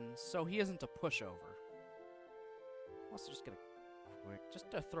again, so he isn't a pushover. I'm also just gonna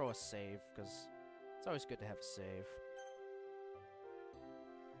just to throw a save, because it's always good to have a save.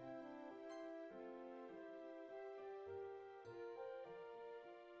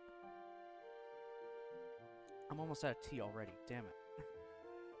 I'm almost out of tea already, damn it.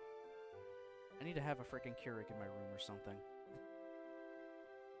 I need to have a freaking Keurig in my room or something.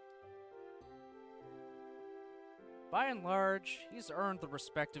 By and large, he's earned the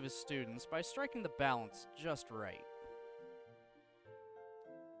respect of his students by striking the balance just right.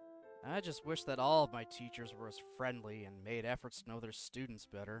 I just wish that all of my teachers were as friendly and made efforts to know their students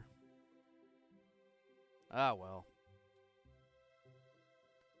better. Ah, well.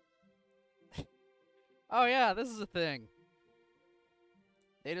 Oh yeah, this is a thing.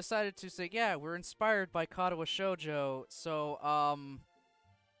 They decided to say, yeah, we're inspired by Katawa Shoujo, so,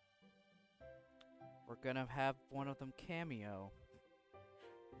 we're gonna have one of them cameo.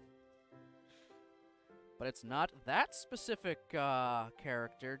 But it's not that specific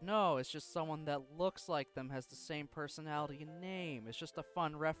character. No, it's just someone that looks like them, has the same personality and name. It's just a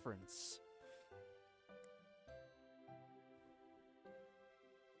fun reference.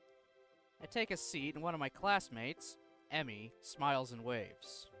 I take a seat, and one of my classmates, Emmy, smiles and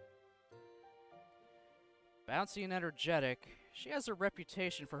waves. Bouncy and energetic, she has a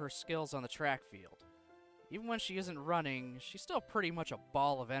reputation for her skills on the track field. Even when she isn't running, she's still pretty much a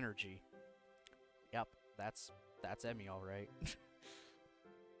ball of energy. Yep, that's Emmy, alright.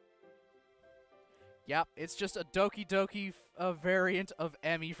 Yep, it's just a Doki Doki variant of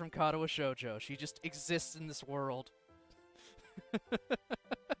Emmy from Katawa Shoujo. She just exists in this world.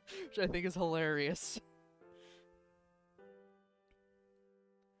 Which I think is hilarious.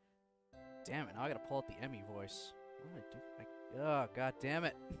 Damn it, now I gotta pull out the Emmy voice. What do I do? Oh, god damn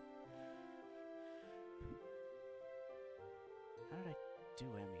it. How did I do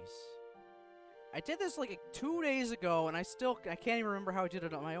Emmys? I did this like 2 days ago, and I can't even remember how I did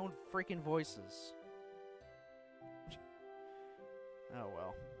it on my own freaking voices. Oh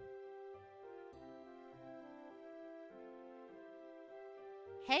well.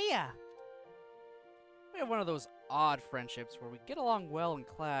 Heya! We have one of those odd friendships where we get along well in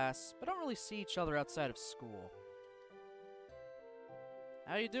class, but don't really see each other outside of school.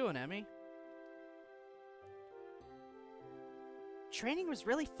 How you doing, Emmy? Training was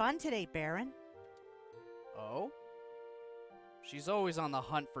really fun today, Baron. Oh? She's always on the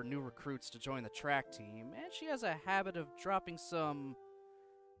hunt for new recruits to join the track team, and she has a habit of dropping some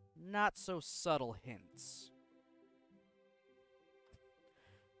not-so-subtle hints.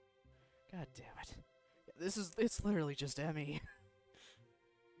 God damn it. It's literally just Emmy.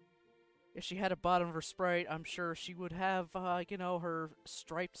 If she had a bottom of her Sprite, I'm sure she would have, you know, her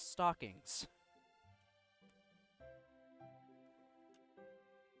striped stockings.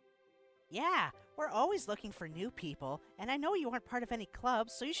 Yeah, we're always looking for new people, and I know you aren't part of any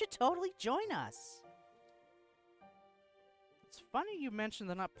clubs, so you should totally join us. It's funny you mentioned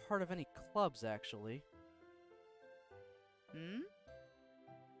they're not part of any clubs, actually. Hmm?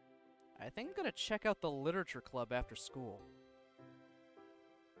 I think I'm gonna check out the literature club after school.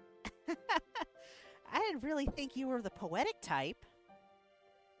 I didn't really think you were the poetic type.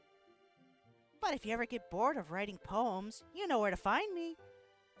 But if you ever get bored of writing poems, you know where to find me.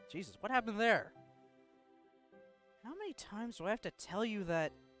 Jesus, what happened there? How many times do I have to tell you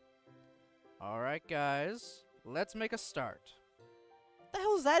that? Alright, guys, let's make a start. What the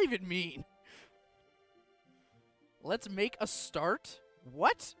hell does that even mean? Let's make a start?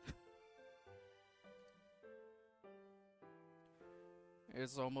 What?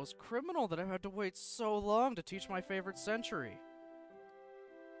 It's almost criminal that I had to wait so long to teach my favorite century.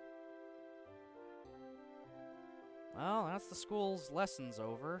 Well, that's the school's lessons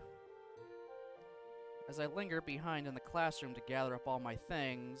over. As I linger behind in the classroom to gather up all my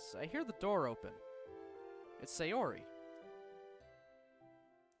things, I hear the door open. It's Sayori.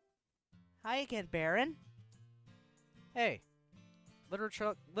 Hi again, Baron. Hey,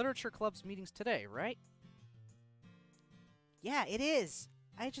 literature club's meetings today, right? Yeah, it is.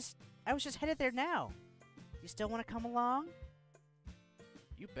 I was just headed there now. You still want to come along?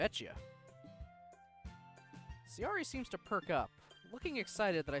 You betcha. Sayori seems to perk up, looking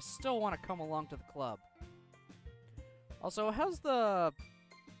excited that I still want to come along to the club. Also, how's the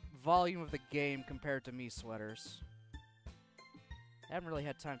volume of the game compared to me, Sweaters? I haven't really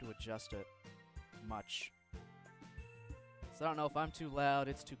had time to adjust it much. So I don't know if I'm too loud,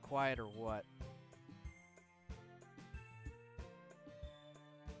 it's too quiet, or what.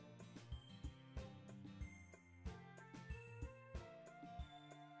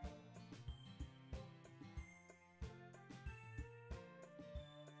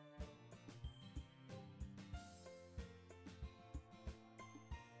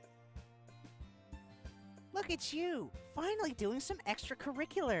 Look at you, finally doing some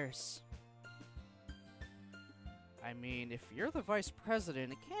extracurriculars. I mean, if you're the vice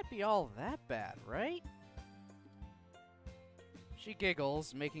president, it can't be all that bad, right? She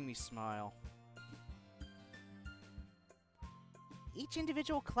giggles, making me smile. Each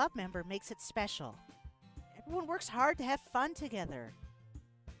individual club member makes it special. Everyone works hard to have fun together.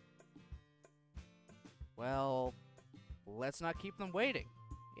 Well, let's not keep them waiting.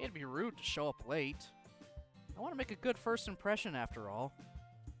 It'd be rude to show up late. I want to make a good first impression, after all.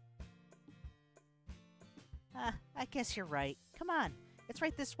 I guess you're right. Come on, it's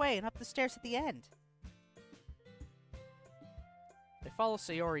right this way and up the stairs at the end. I follow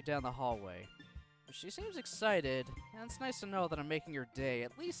Sayori down the hallway. She seems excited, and it's nice to know that I'm making her day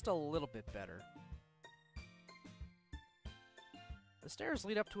at least a little bit better. The stairs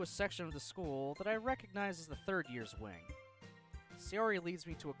lead up to a section of the school that I recognize as the third year's wing. Sayori leads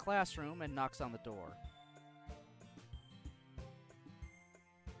me to a classroom and knocks on the door.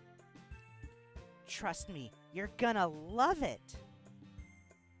 Trust me, you're gonna love it.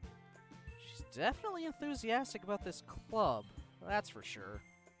 She's definitely enthusiastic about this club, that's for sure.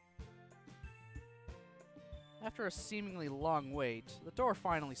 After a seemingly long wait, the door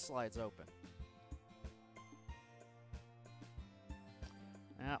finally slides open.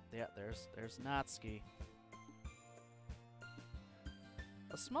 Yeah, there's Natsuki.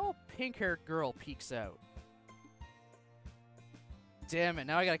 A small pink-haired girl peeks out. Damn it,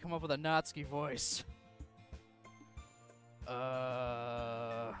 now I gotta come up with a Natsuki voice.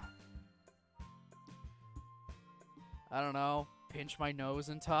 I don't know. Pinch my nose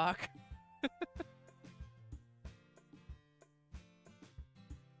and talk?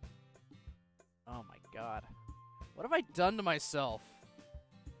 Oh my god. What have I done to myself?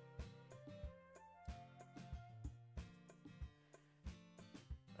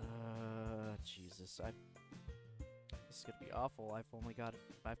 Jesus, this is gonna be awful. I've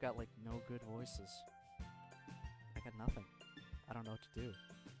got like no good voices. I got nothing. I don't know what to do.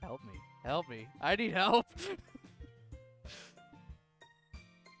 Help me. Help me. I need help.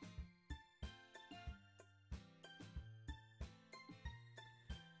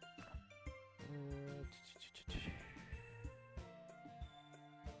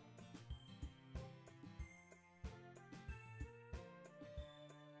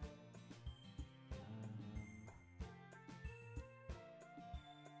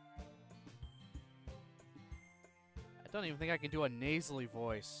 I don't even think I can do a nasally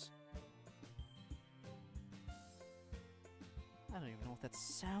voice. I don't even know what that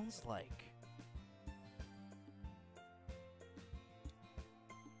sounds like.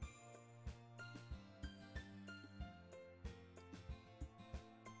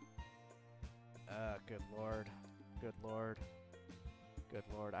 Good lord. Good lord. Good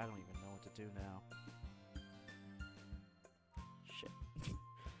lord, I don't even know what to do now. Shit.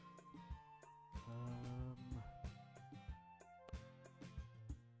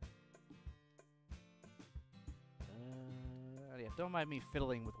 Yeah, don't mind me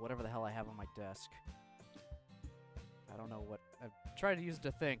fiddling with whatever the hell I have on my desk. I don't know what... I'm trying to use it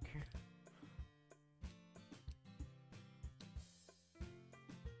to think.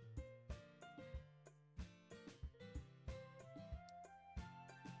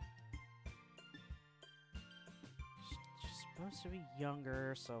 She's supposed to be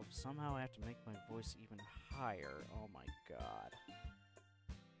younger, so somehow I have to make my voice even higher. Oh my god.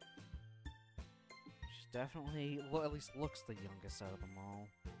 Definitely, at least looks the youngest out of them all.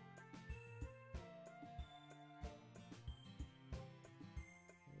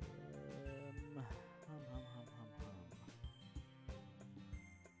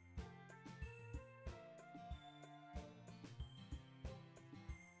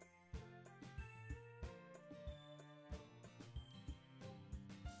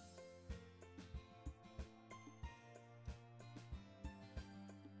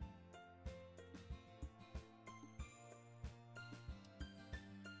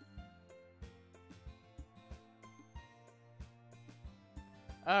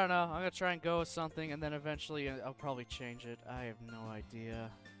 I don't know. I'm gonna try and go with something, and then eventually I'll probably change it. I have no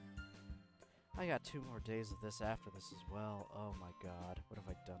idea. I got 2 more days of this after this as well. Oh my god. What have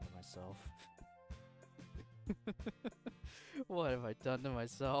I done to myself? What have I done to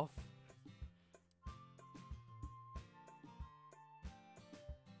myself?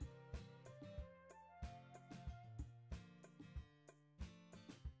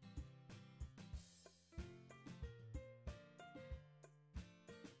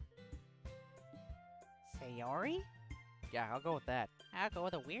 Sayori? Yeah, I'll go with that. I'll go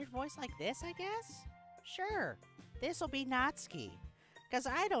with a weird voice like this, I guess? Sure. This'll be Natsuki. 'Cause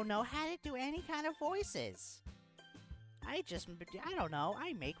I don't know how to do any kind of voices. I don't know,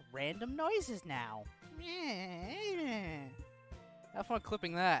 I make random noises now. Have fun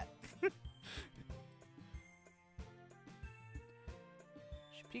clipping that.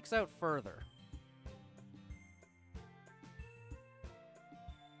 She peeks out further.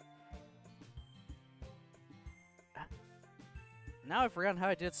 Now I've forgotten how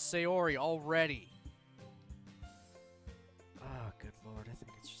I did Sayori already. Oh, good lord. I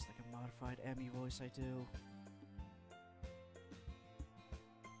think it's just like a modified Emmy voice I do.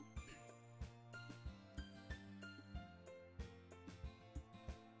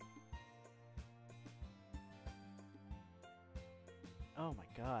 Oh my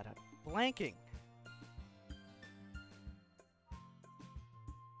god, I'm blanking.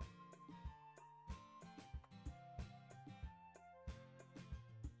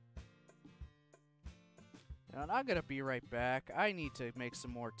 And I'm gonna be right back. I need to make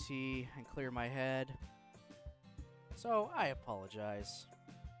some more tea and clear my head. So, I apologize.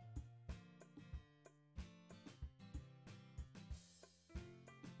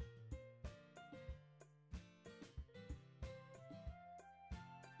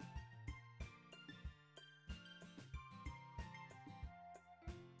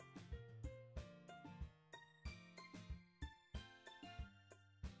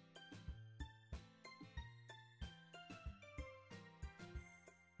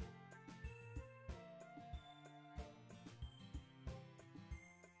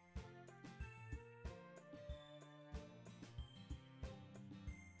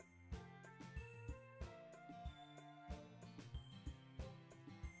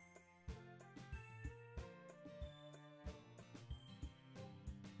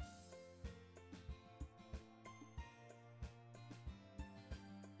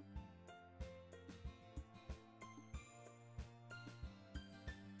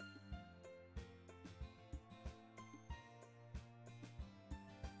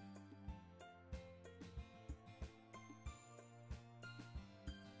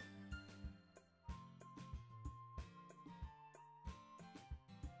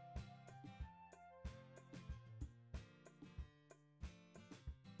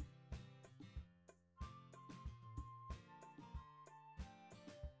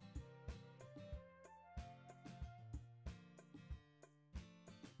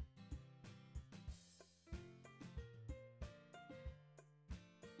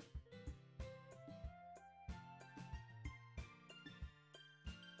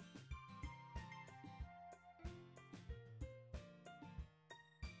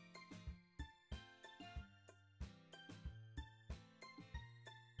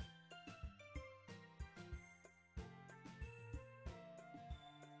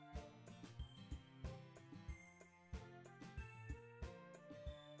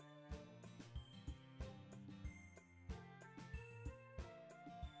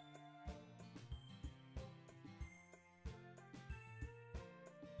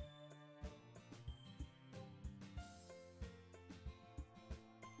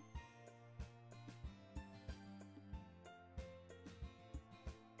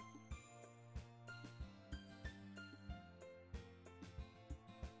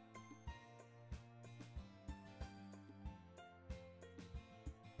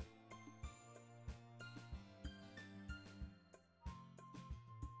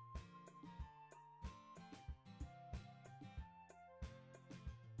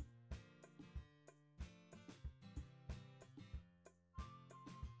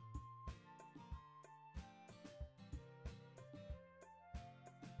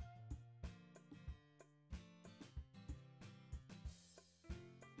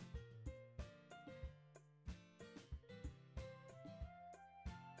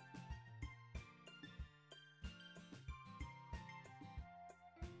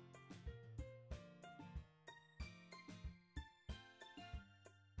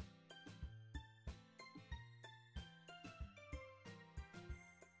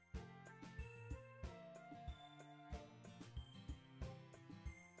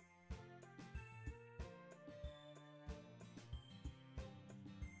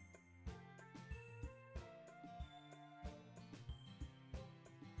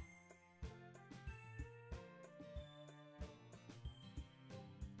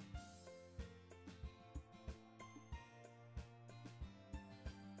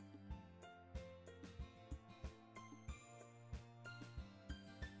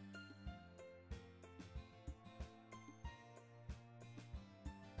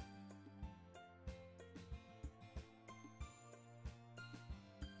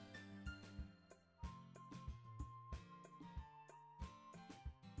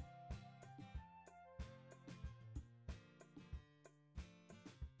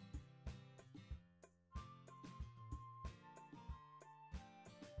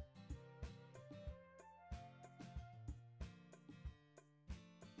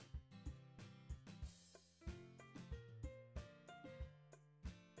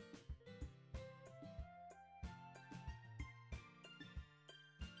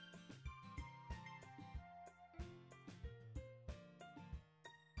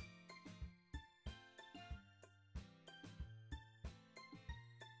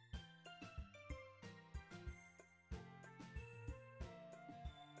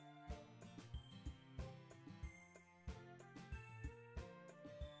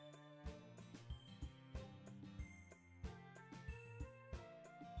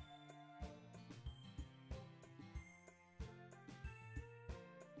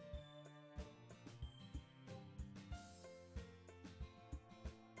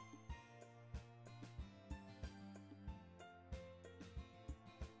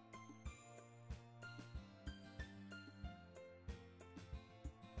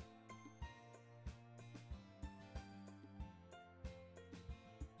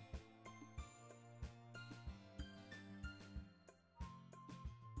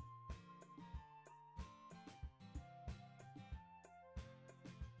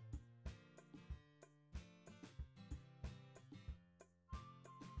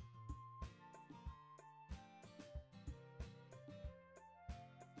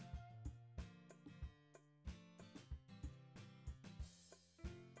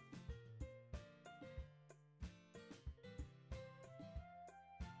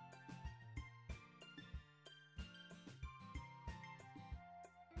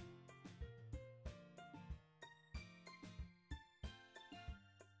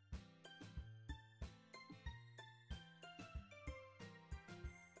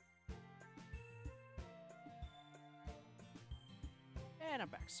 And I'm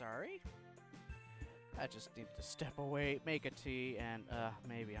back, sorry. I just need to step away, make a tea, and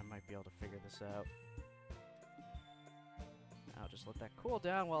maybe I might be able to figure this out. I'll just let that cool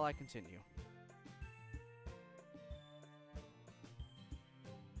down while I continue.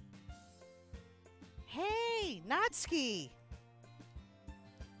 Hey, Natsuki!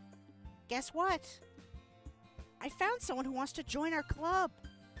 Guess what? I found someone who wants to join our club.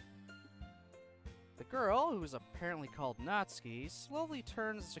 The girl, who is apparently called Natsuki, slowly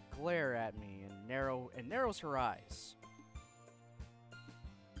turns to glare at me and narrows her eyes.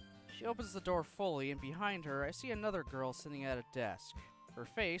 She opens the door fully, and behind her, I see another girl sitting at a desk, her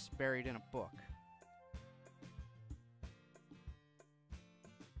face buried in a book.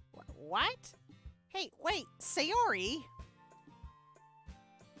 What? Hey, wait, Sayori?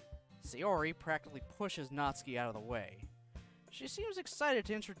 Sayori practically pushes Natsuki out of the way. She seems excited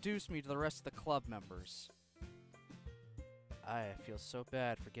to introduce me to the rest of the club members. I feel so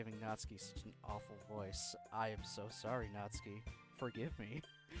bad for giving Natsuki such an awful voice. I am so sorry, Natsuki. Forgive me.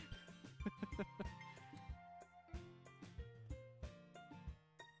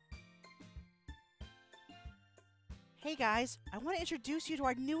 Hey guys, I want to introduce you to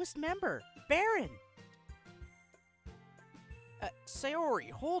our newest member, Baron.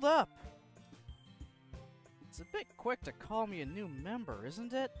 Sayori, hold up! It's a bit quick to call me a new member,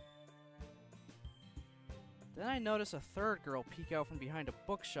 isn't it? Then I notice a third girl peek out from behind a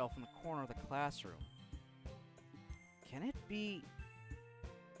bookshelf in the corner of the classroom. Can it be...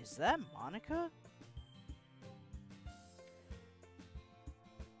 Is that Monica?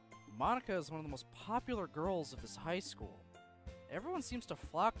 Monica is one of the most popular girls of this high school. Everyone seems to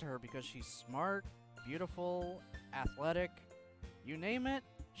flock to her because she's smart, beautiful, athletic. You name it,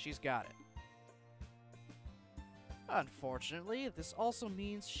 she's got it. Unfortunately, this also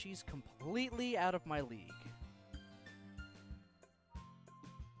means she's completely out of my league.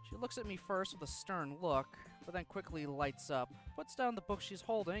 She looks at me first with a stern look, but then quickly lights up, puts down the book she's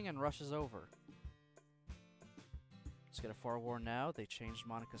holding, and rushes over. Just gonna forewarn now, they changed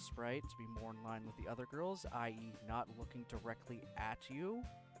Monica's sprite to be more in line with the other girls, i.e. not looking directly at you.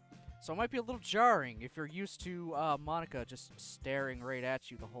 So it might be a little jarring if you're used to Monica just staring right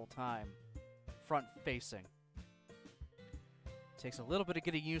at you the whole time. Front facing. Takes a little bit of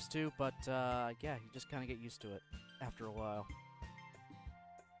getting used to, but yeah, you just kind of get used to it after a while.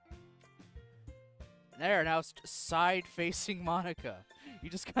 There, now it's side-facing Monica. You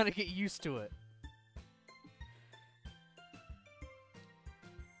just kind of get used to it.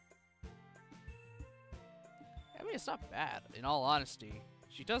 I mean, it's not bad, in all honesty.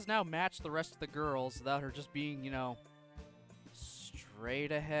 She does now match the rest of the girls without her just being, you know,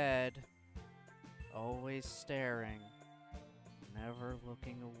 straight ahead, always staring, never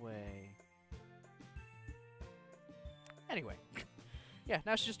looking away. Anyway, yeah,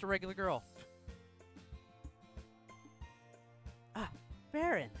 now she's just a regular girl.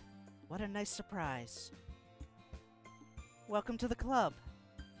 Baron, what a nice surprise. Welcome to the club.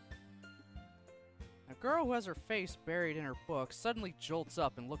 A girl who has her face buried in her book suddenly jolts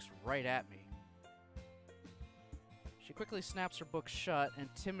up and looks right at me. She quickly snaps her book shut and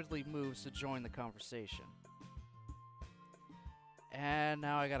timidly moves to join the conversation. And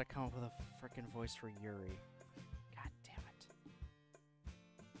now I gotta come up with a frickin' voice for Yuri. God damn it.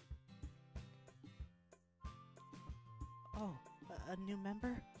 Oh, a new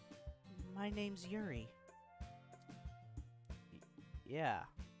member? My name's Yuri. Yeah.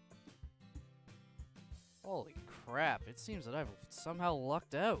 Holy crap, it seems that I've somehow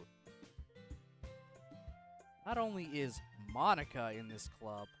lucked out. Not only is Monica in this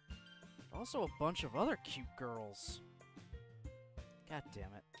club, but also a bunch of other cute girls. God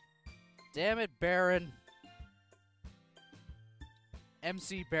damn it. Damn it, Baron.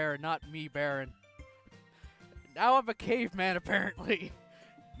 MC Baron, not me, Baron. Now I'm a caveman, apparently.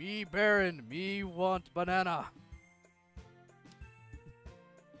 Me, Baron, me want banana.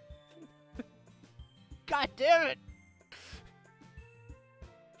 God damn it!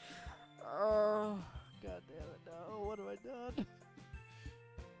 Oh, god damn it, no, what have I done?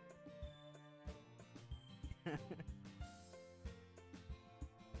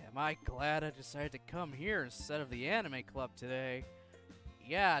 Am I glad I decided to come here instead of the anime club today?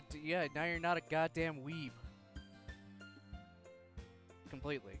 Yeah, now you're not a goddamn weeb.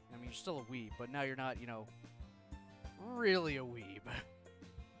 Completely. I mean, you're still a weeb, but now you're not, you know, really a weeb.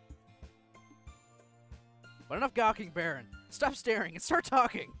 But enough gawking, Baron. Stop staring and start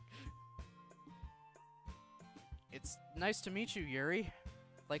talking. It's nice to meet you, Yuri.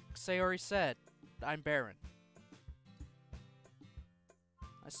 Like Sayori said, I'm Baron.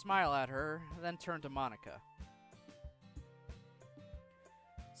 I smile at her, then turn to Monica.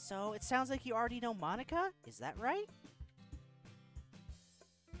 So, it sounds like you already know Monica? Is that right?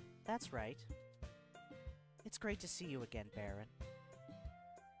 That's right. It's great to see you again, Baron.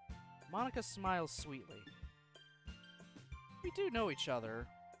 Monica smiles sweetly. We do know each other.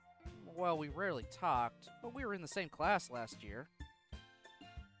 Well, we rarely talked, but we were in the same class last year.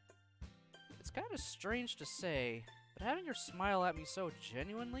 It's kind of strange to say, but having your smile at me so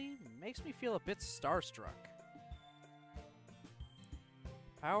genuinely makes me feel a bit starstruck.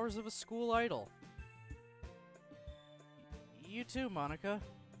 Powers of a school idol. You too, Monica.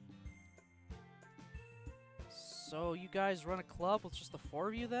 So you guys run a club with just the four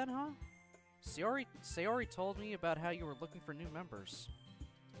of you then, huh? Sayori told me about how you were looking for new members.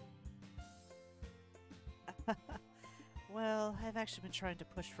 Well, I've actually been trying to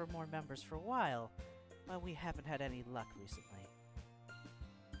push for more members for a while, but we haven't had any luck recently.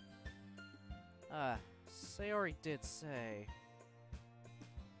 Sayori did say.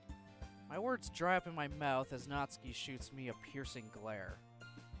 My words dry up in my mouth as Natsuki shoots me a piercing glare.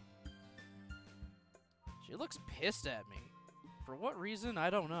 She looks pissed at me. For what reason, I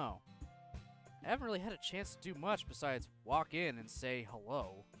don't know. I haven't really had a chance to do much besides walk in and say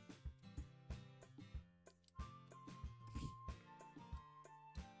hello.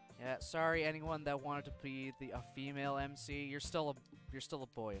 Yeah, sorry anyone that wanted to be a female MC. You're still a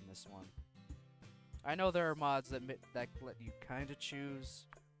boy in this one. I know there are mods that let you kind of choose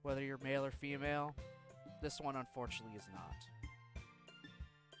whether you're male or female. This one unfortunately is not.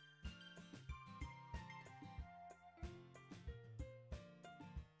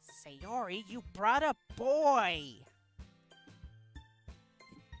 Sayori, you brought a boy!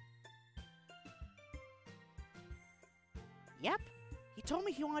 Yep, he told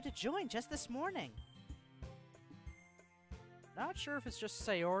me he wanted to join just this morning. Not sure if it's just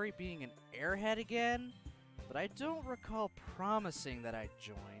Sayori being an airhead again, but I don't recall promising that I'd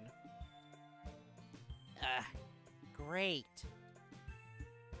join. Great.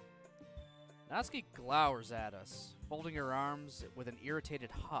 Natsuki glowers at us, folding her arms with an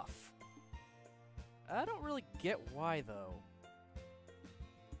irritated huff. I don't really get why, though.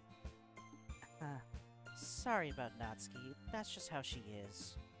 Sorry about Natsuki. That's just how she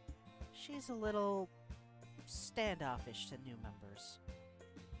is. She's a little standoffish to new members.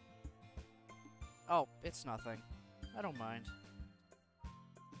 Oh, it's nothing. I don't mind.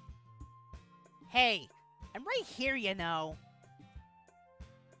 Hey, I'm right here, you know.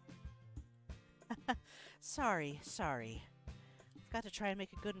 Sorry. I've got to try and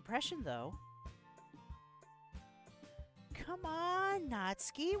make a good impression, though. Come on,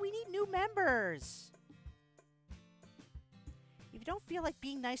 Natsuki. We need new members. If you don't feel like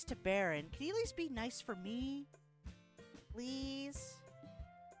being nice to Baron, can you at least be nice for me? Please?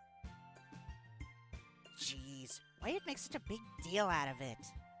 Jeez, Wyatt makes such a big deal out of it.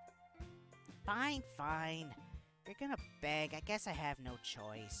 Fine. If you're gonna beg, I guess I have no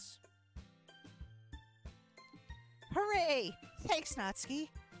choice. Hooray! Thanks, Natsuki.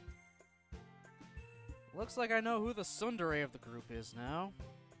 Looks like I know who the tsundere of the group is now.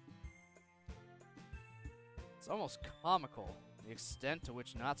 It's almost comical, the extent to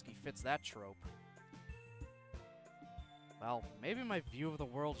which Natsuki fits that trope. Well, maybe my view of the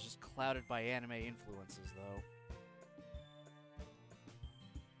world is just clouded by anime influences, though.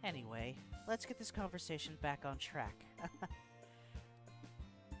 Anyway, let's get this conversation back on track.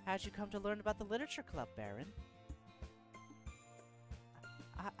 How'd you come to learn about the Literature Club, Baron?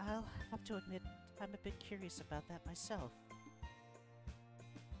 I'll have to admit, I'm a bit curious about that myself.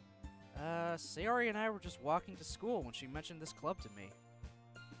 Sayori and I were just walking to school when she mentioned this club to me.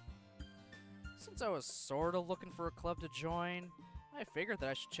 Since I was sorta looking for a club to join, I figured that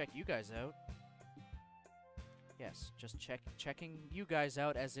I should check you guys out. Yes, just checking you guys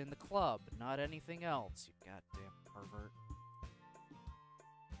out as in the club, not anything else, you goddamn pervert.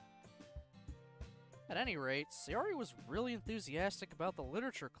 At any rate, Sayori was really enthusiastic about the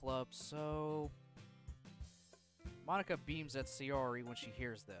literature club, so... Monica beams at Sayori when she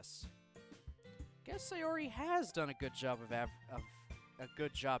hears this. Guess Sayori has done a good job at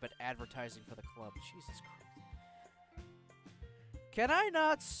advertising for the club. Jesus Christ. Can I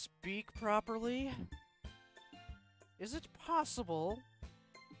not speak properly? Is it possible?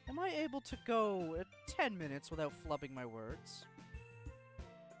 Am I able to go 10 minutes without flubbing my words?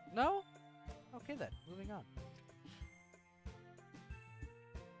 No? Okay then, moving on.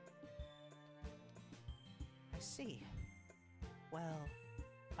 I see. Well,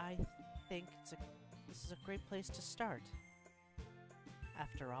 I think this is a great place to start.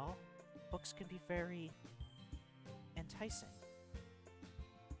 After all, books can be very enticing.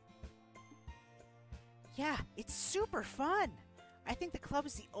 Yeah, it's super fun! I think the club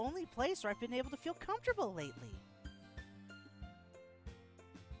is the only place where I've been able to feel comfortable lately.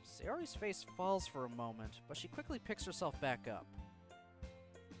 Sayori's face falls for a moment, but she quickly picks herself back up.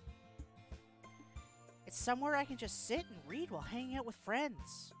 It's somewhere I can just sit and read while hanging out with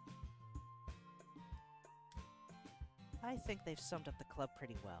friends. I think they've summed up the club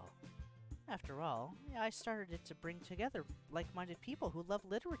pretty well. After all, I started it to bring together like-minded people who love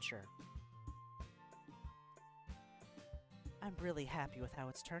literature. I'm really happy with how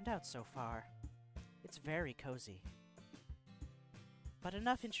it's turned out so far. It's very cozy. But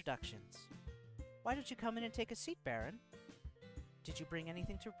enough introductions. Why don't you come in and take a seat, Baron? Did you bring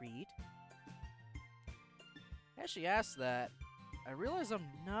anything to read? As she asks that, I realize I'm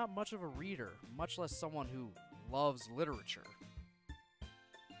not much of a reader, much less someone who loves literature.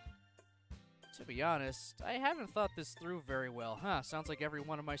 To be honest, I haven't thought this through very well. Sounds like every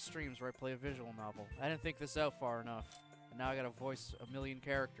one of my streams where I play a visual novel. I didn't think this out far enough, and now I gotta voice a million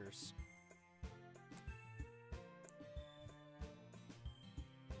characters.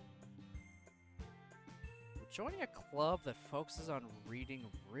 Would joining a club that focuses on reading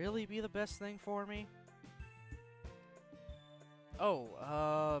really be the best thing for me?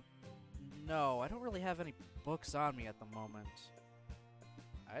 Oh, no, I don't really have any books on me at the moment.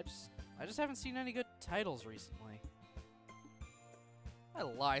 I just haven't seen any good titles recently. I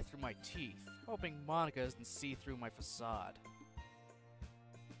lie through my teeth, hoping Monica doesn't see through my facade.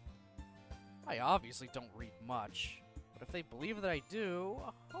 I obviously don't read much, but if they believe that I do,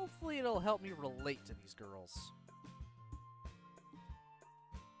 hopefully it'll help me relate to these girls.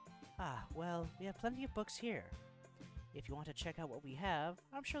 Ah, well, we have plenty of books here. If you want to check out what we have,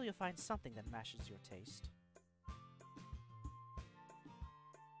 I'm sure you'll find something that matches your taste.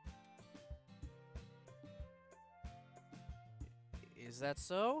 Is that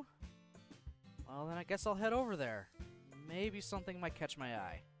so? Well, then I guess I'll head over there. Maybe something might catch my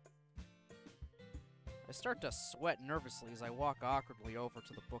eye. I start to sweat nervously as I walk awkwardly over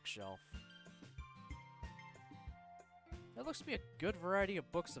to the bookshelf. There looks to be a good variety of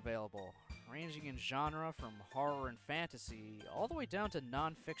books available, ranging in genre from horror and fantasy all the way down to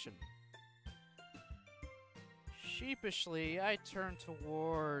non-fiction. Sheepishly, I turn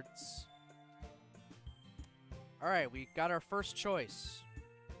towards... Alright, we got our first choice.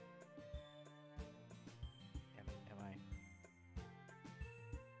 Am I...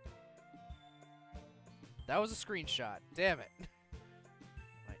 That was a screenshot. Damn it.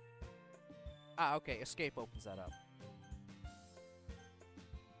 Wait. Ah, okay. Escape opens that up.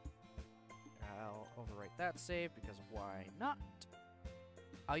 I'll overwrite that save because why not?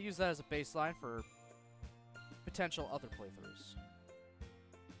 I'll use that as a baseline for potential other playthroughs.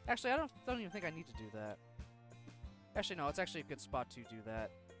 Actually, I don't even think I need to do that. Actually, no, it's actually a good spot to do that.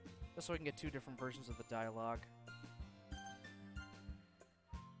 Just so we can get two different versions of the dialogue.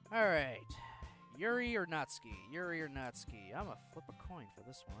 Alright. Yuri or Natsuki? Yuri or Natsuki? I'm gonna flip a coin for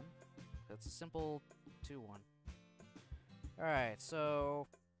this one. That's a simple 2-1. Alright, so...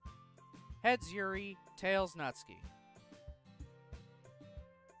 Heads Yuri, tails Natsuki.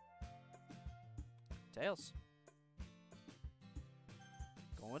 Tails.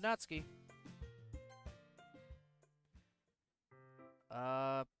 Going with Natsuki.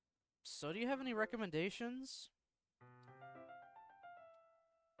 So do you have any recommendations?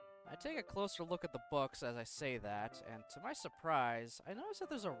 I take a closer look at the books as I say that, and to my surprise, I notice that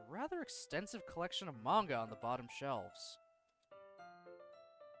there's a rather extensive collection of manga on the bottom shelves.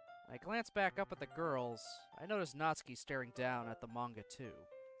 I glance back up at the girls. I notice Natsuki staring down at the manga too.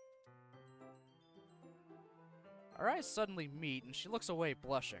 Our eyes suddenly meet, and she looks away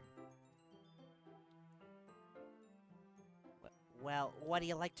blushing. Well, what do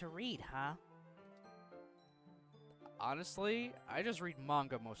you like to read, huh? Honestly, I just read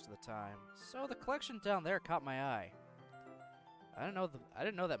manga most of the time, so the collection down there caught my eye. I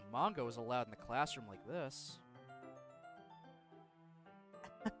didn't know that manga was allowed in the classroom like this.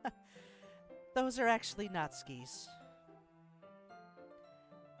 Those are actually Natsuki's.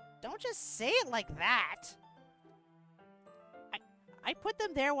 Don't just say it like that! I put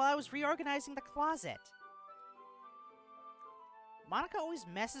them there while I was reorganizing the closet. Monica always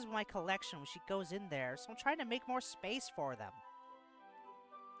messes with my collection when she goes in there, so I'm trying to make more space for them.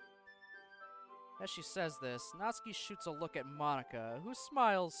 As she says this, Natsuki shoots a look at Monica, who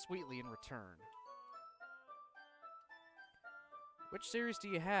smiles sweetly in return. Which series do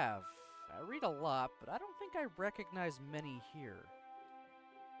you have? I read a lot, but I don't think I recognize many here.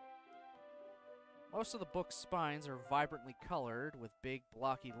 Most of the book's spines are vibrantly colored, with big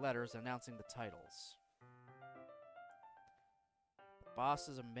blocky letters announcing the titles. The Boss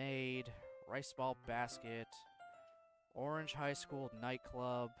is a Maid, Rice Ball Basket, Orange High School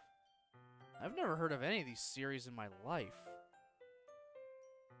Nightclub. I've never heard of any of these series in my life.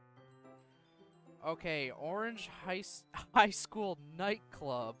 Okay, High School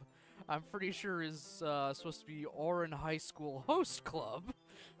Nightclub. I'm pretty sure is supposed to be Orange High School Host Club.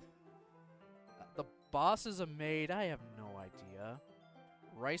 The boss is a maid. I have no idea.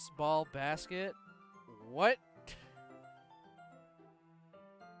 Rice ball basket. What?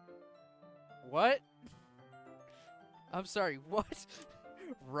 What? I'm sorry, what?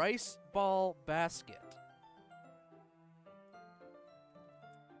 Rice ball basket.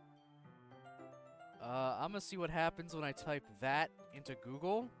 I'm gonna see what happens when I type that into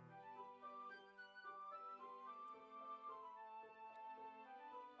Google.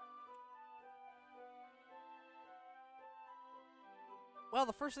 Well,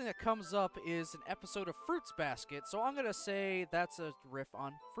 the first thing that comes up is an episode of Fruits Basket, so I'm gonna say that's a riff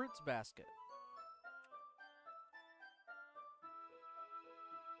on Fruits Basket.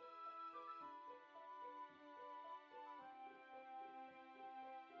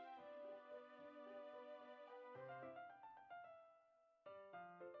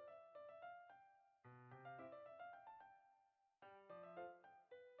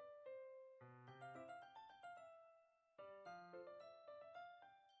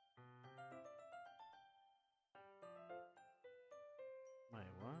 Wait,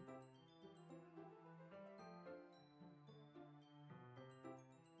 what?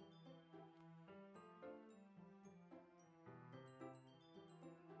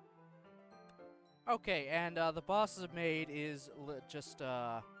 Okay, and the boss's maid is it's just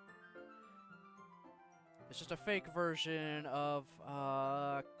a fake version of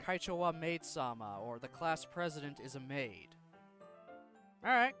Kaicho wa Maid-sama, or the class president is a maid.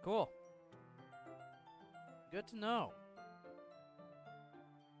 Alright, cool. Good to know.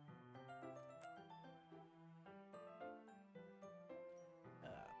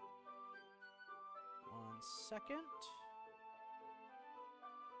 One second.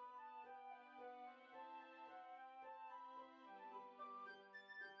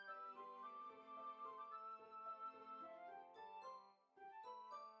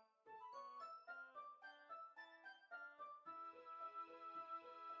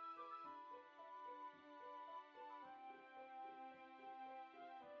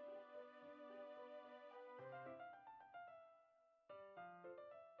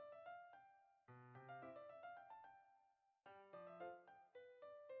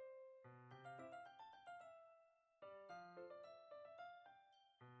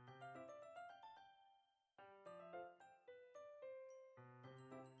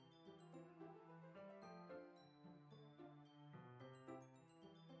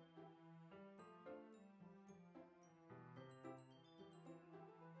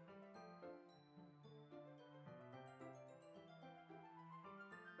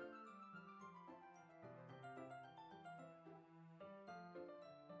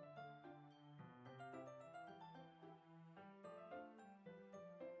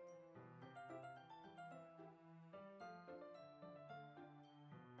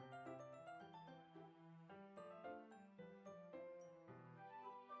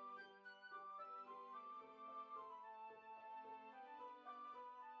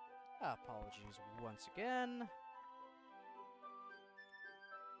 Apologies once again.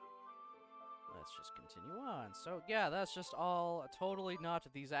 Let's just continue on. So, yeah, that's just all totally not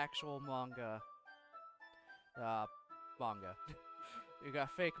these actual manga. Manga. You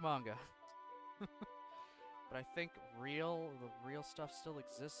got fake manga. But I think the real stuff still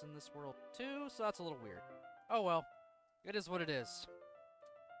exists in this world too, so that's a little weird. Oh well. It is what it is.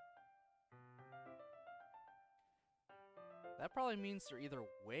 That probably means they're either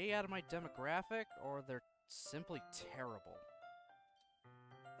way out of my demographic, or they're simply terrible.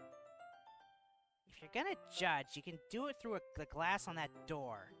 If you're gonna judge, you can do it through the glass on that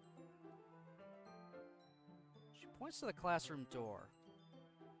door. She points to the classroom door.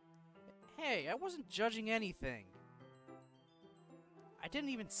 Hey, I wasn't judging anything. I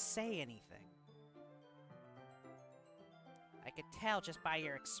didn't even say anything. I could tell just by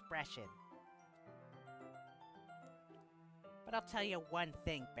your expression. But I'll tell you one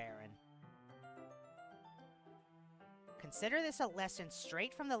thing, Baron. Consider this a lesson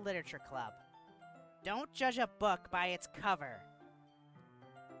straight from the literature club. Don't judge a book by its cover.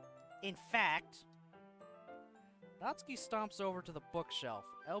 In fact... Natsuki stomps over to the bookshelf,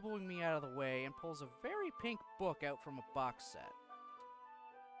 elbowing me out of the way, and pulls a very pink book out from a box set.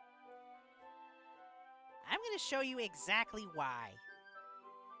 I'm gonna show you exactly why.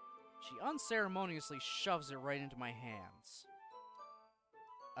 She unceremoniously shoves it right into my hands.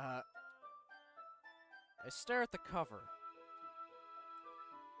 I stare at the cover.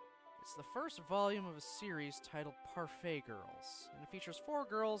 It's the first volume of a series titled Parfait Girls, and it features 4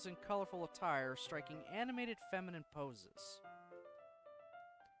 girls in colorful attire striking animated feminine poses.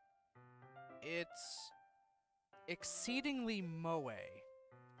 It's exceedingly moe.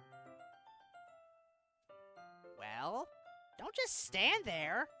 Well, don't just stand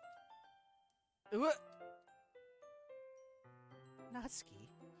there. What? Natsuki,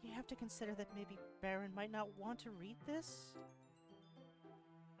 you have to consider that maybe Baron might not want to read this.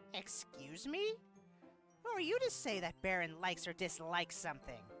 Excuse me? Who are you to say that Baron likes or dislikes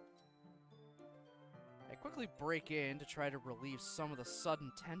something? I quickly break in to try to relieve some of the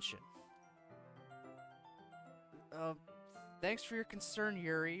sudden tension. Thanks for your concern,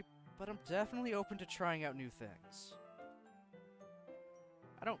 Yuri, but I'm definitely open to trying out new things.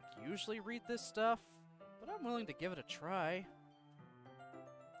 I don't usually read this stuff, but I'm willing to give it a try.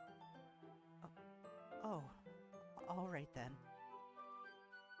 Oh, alright then.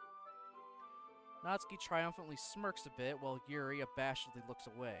 Natsuki triumphantly smirks a bit while Yuri abashedly looks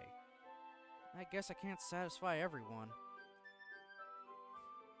away. I guess I can't satisfy everyone.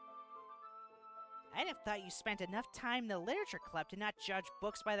 I'd have thought you spent enough time in the literature club to not judge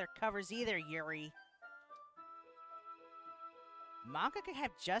books by their covers either, Yuri. Manga can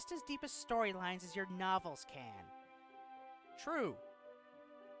have just as deep a storylines as your novels can. True.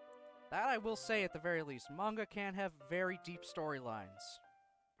 That I will say at the very least. Manga can have very deep storylines.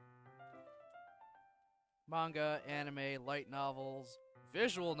 Manga, anime, light novels,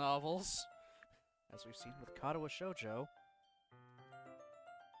 visual novels, as we've seen with Katawa Shoujo.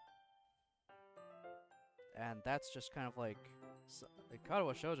 And that's just kind of like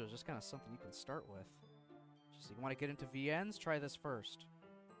Katawa Shoujo is just kind of something you can start with. Just you want to get into VNs, try this first.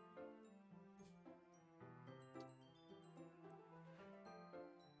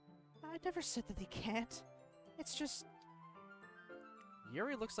 I never said that they can't. It's just...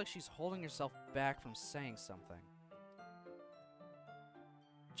 Yuri looks like she's holding herself back from saying something.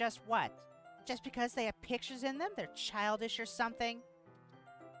 Just what? Just because they have pictures in them, they're childish or something?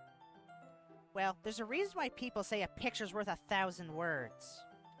 Well, there's a reason why people say a picture's worth 1,000 words.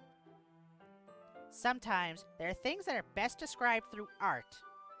 Sometimes, there are things that are best described through art.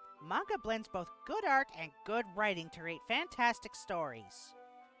 Manga blends both good art and good writing to create fantastic stories.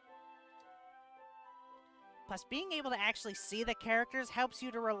 Plus, being able to actually see the characters helps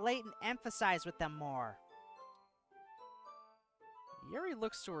you to relate and empathize with them more. Yuri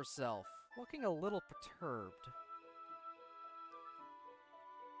looks to herself, looking a little perturbed.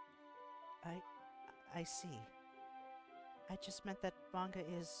 I see. I just meant that manga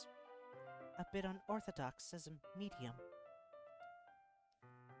is a bit unorthodox as a medium.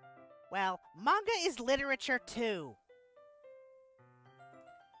 Well, manga is literature too.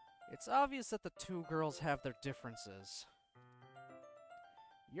 It's obvious that the 2 girls have their differences.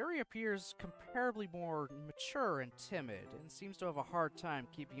 Yuri appears comparably more mature and timid, and seems to have a hard time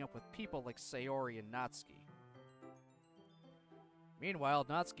keeping up with people like Sayori and Natsuki. Meanwhile,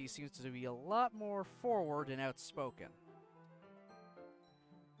 Natsuki seems to be a lot more forward and outspoken.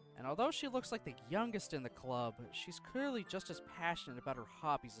 And although she looks like the youngest in the club, she's clearly just as passionate about her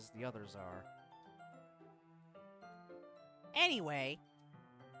hobbies as the others are. Anyway,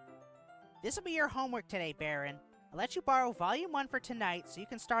 this'll be your homework today, Baron. I'll let you borrow Volume 1 for tonight so you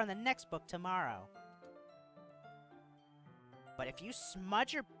can start on the next book tomorrow. But if you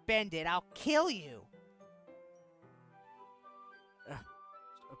smudge or bend it, I'll kill you!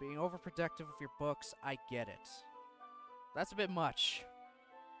 Being overprotective of your books, I get it. That's a bit much.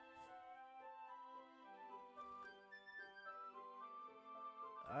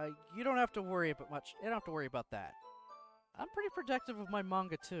 You don't have to worry about much. You don't have to worry about that. I'm pretty protective of my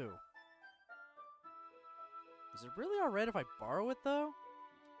manga too. Is it really alright if I borrow it though?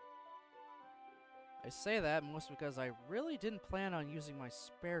 I say that mostly because I really didn't plan on using my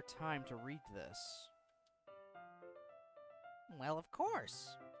spare time to read this. Well, of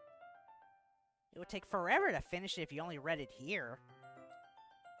course. It would take forever to finish it if you only read it here.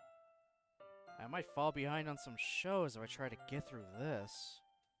 I might fall behind on some shows if I try to get through this.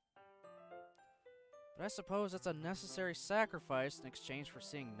 But I suppose it's a necessary sacrifice in exchange for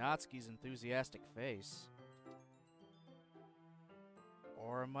seeing Natsuki's enthusiastic face.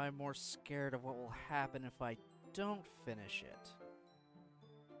 Or am I more scared of what will happen if I don't finish it?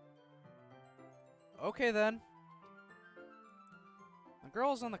 Okay then. The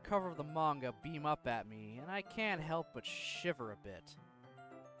girls on the cover of the manga beam up at me, and I can't help but shiver a bit.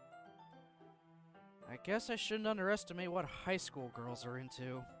 I guess I shouldn't underestimate what high school girls are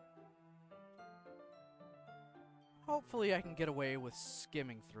into. Hopefully I can get away with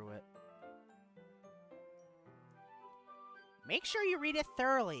skimming through it. Make sure you read it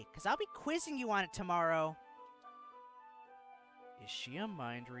thoroughly, because I'll be quizzing you on it tomorrow. Is she a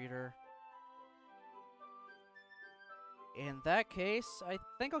mind reader? In that case, I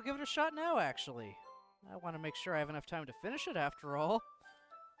think I'll give it a shot now, actually. I want to make sure I have enough time to finish it, after all.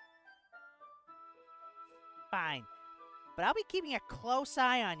 Fine, but I'll be keeping a close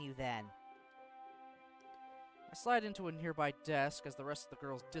eye on you then. I slide into a nearby desk as the rest of the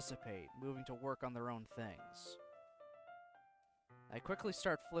girls dissipate, moving to work on their own things. I quickly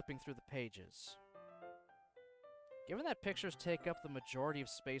start flipping through the pages. Given that pictures take up the majority of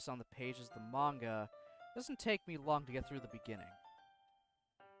space on the pages of the manga, it doesn't take me long to get through the beginning.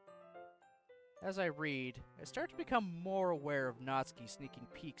 As I read, I start to become more aware of Natsuki sneaking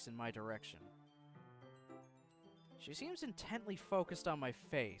peeks in my direction. She seems intently focused on my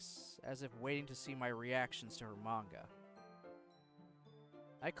face, as if waiting to see my reactions to her manga.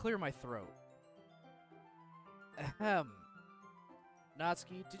 I clear my throat. Ahem.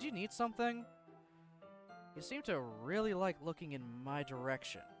 Natsuki, did you need something? You seem to really like looking in my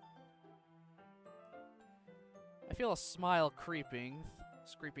direction. I feel a smile creeping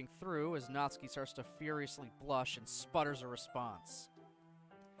through as Natsuki starts to furiously blush and sputters a response.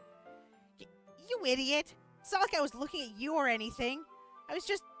 You idiot! It's not like I was looking at you or anything. I was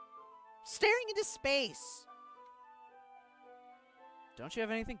just staring into space. Don't you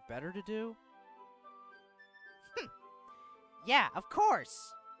have anything better to do? Yeah, of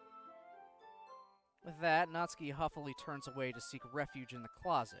course. With that, Natsuki huffily turns away to seek refuge in the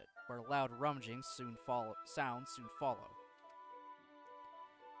closet, where loud rummaging sounds soon follow.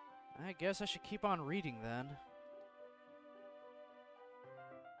 I guess I should keep on reading then.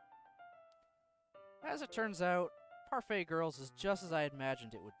 As it turns out, Parfait Girls is just as I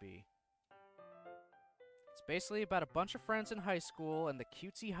imagined it would be. It's basically about a bunch of friends in high school and the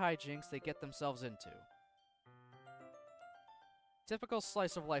cutesy hijinks they get themselves into. Typical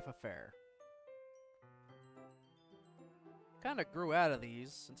slice of life affair. Kinda grew out of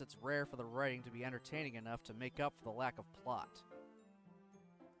these, since it's rare for the writing to be entertaining enough to make up for the lack of plot.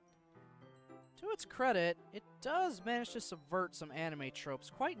 To its credit, it does manage to subvert some anime tropes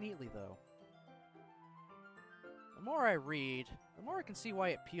quite neatly, though. The more I read, the more I can see why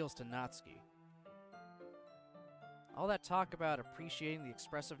it appeals to Natsuki. All that talk about appreciating the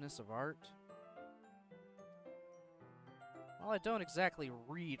expressiveness of art. While I don't exactly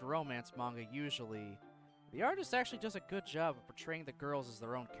read romance manga usually, the artist actually does a good job of portraying the girls as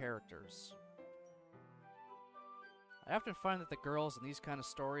their own characters. I often find that the girls in these kind of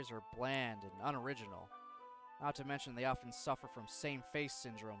stories are bland and unoriginal, not to mention they often suffer from same-face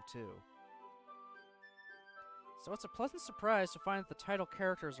syndrome too. So it's a pleasant surprise to find that the title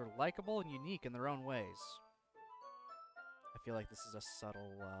characters are likable and unique in their own ways. I feel like this is a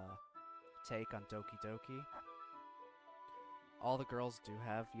subtle take on Doki Doki. All the girls do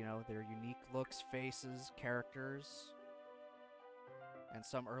have, you know, their unique looks, faces, characters. And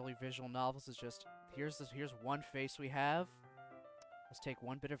some early visual novels is just, here's one face we have. Let's take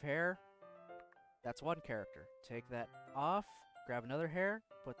one bit of hair. That's one character. Take that off, grab another hair,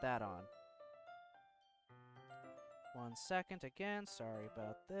 put that on. 1 second again, sorry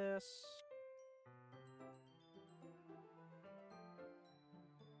about this.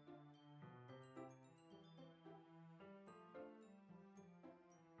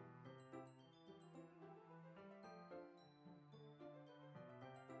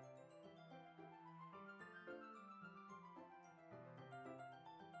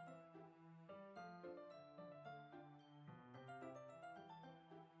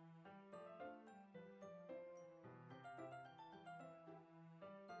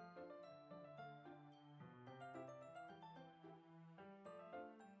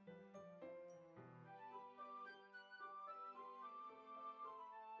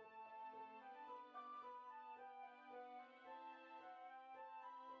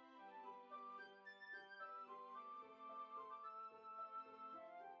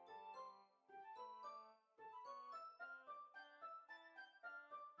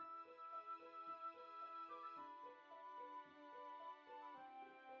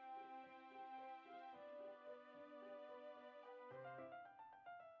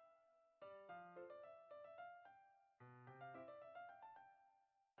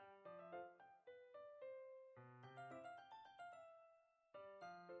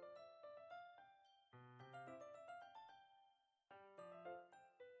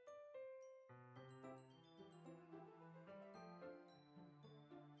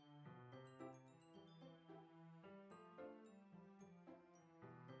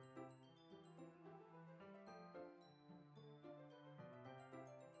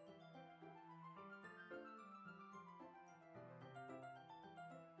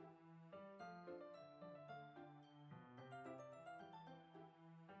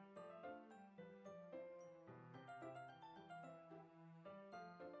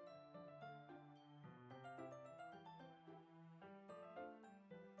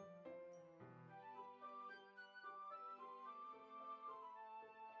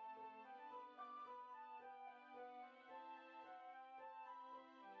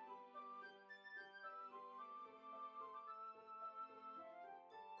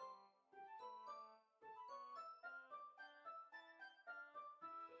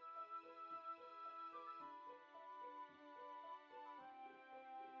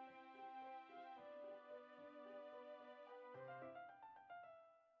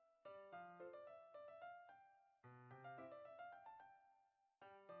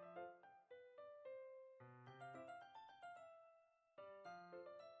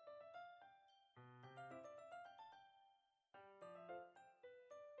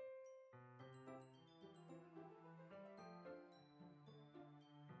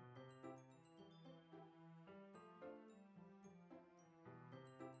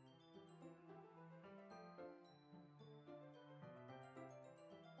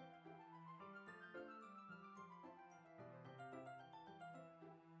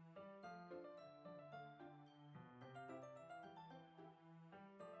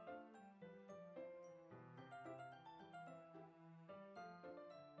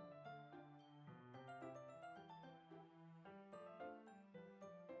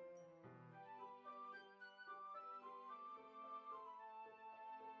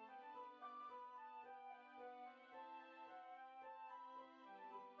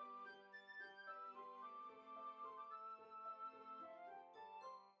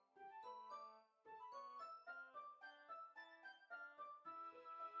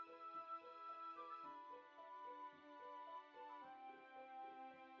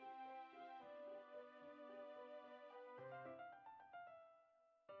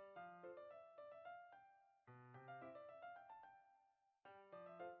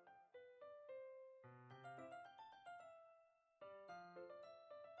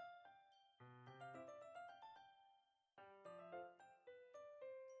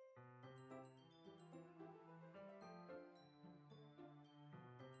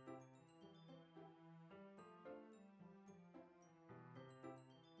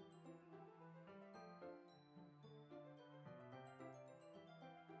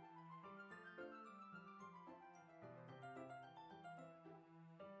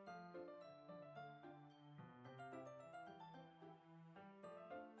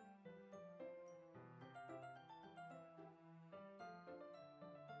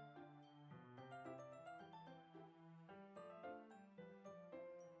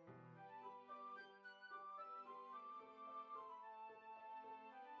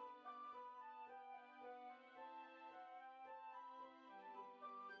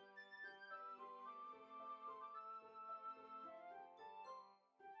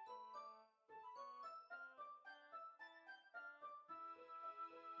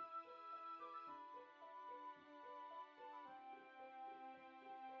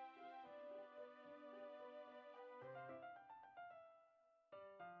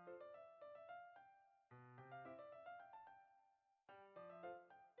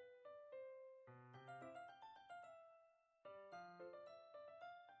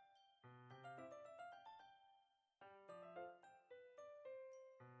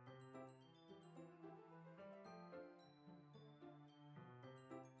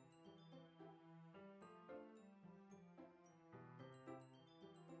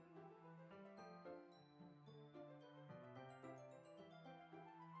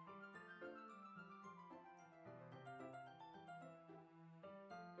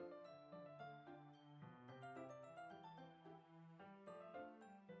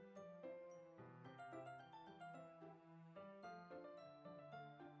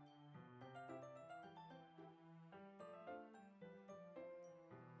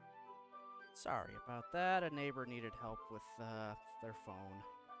 Sorry about that. A neighbor needed help with their phone.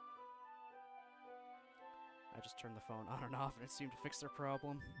 I just turned the phone on and off and it seemed to fix their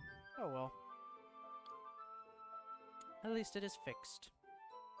problem. Oh well. At least it is fixed.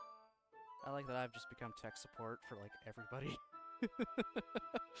 I like that I've just become tech support for, like, everybody.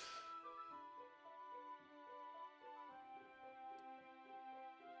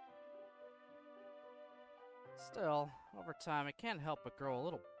 Still, over time, I can't help but grow a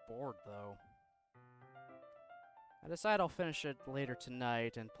little bored, though. I decide I'll finish it later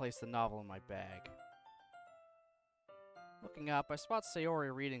tonight and place the novel in my bag. Looking up, I spot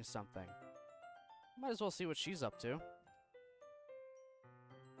Sayori reading something. Might as well see what she's up to.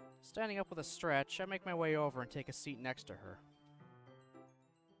 Standing up with a stretch, I make my way over and take a seat next to her.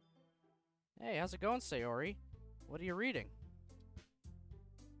 Hey, how's it going, Sayori? What are you reading?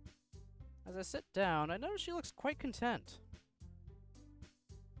 As I sit down, I notice she looks quite content.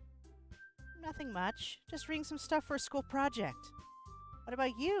 Nothing much. Just reading some stuff for a school project. What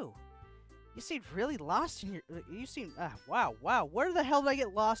about you? You seemed really lost in your... You seem... wow. Where the hell did I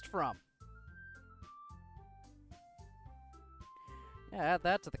get lost from? Yeah, add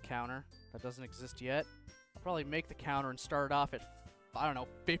that to the counter. That doesn't exist yet. I'll probably make the counter and start it off at, I don't know,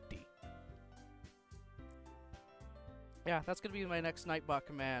 50. Yeah, that's gonna be my next Nightbot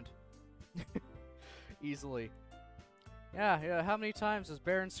command. Easily. Yeah, how many times does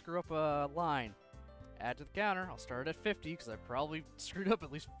Baron screw up a line? Add to the counter. I'll start at 50, because I probably screwed up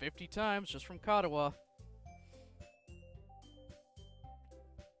at least 50 times just from Katawa.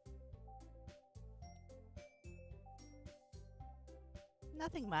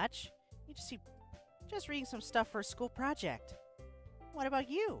 Nothing much. You just reading some stuff for a school project. What about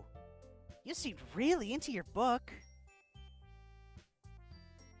you? You seemed really into your book.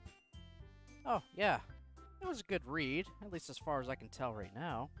 Oh, yeah. It was a good read, at least as far as I can tell right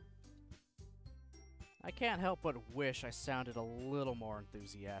now. I can't help but wish I sounded a little more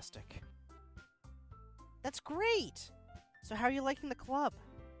enthusiastic. That's great! So how are you liking the club?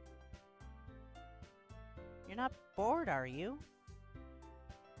 You're not bored, are you?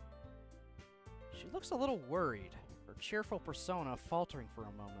 She looks a little worried, her cheerful persona faltering for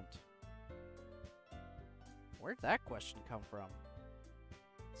a moment. Where'd that question come from?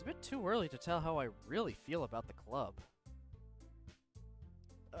 It's a bit too early to tell how I really feel about the club.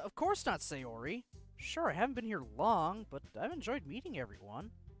 Of course not, Sayori. Sure, I haven't been here long, but I've enjoyed meeting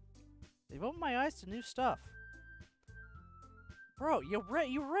everyone. They've opened my eyes to new stuff. Bro, you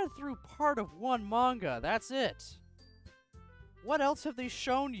read through part of one manga, that's it. What else have they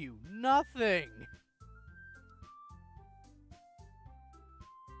shown you? Nothing!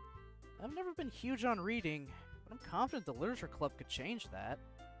 I've never been huge on reading, but I'm confident the literature club could change that.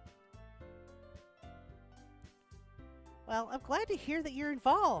 Well, I'm glad to hear that you're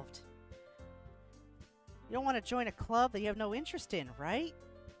involved. You don't want to join a club that you have no interest in, right?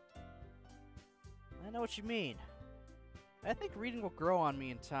 I know what you mean. I think reading will grow on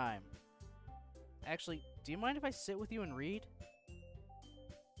me in time. Actually, do you mind if I sit with you and read?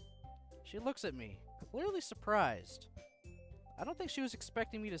 She looks at me, clearly surprised. I don't think she was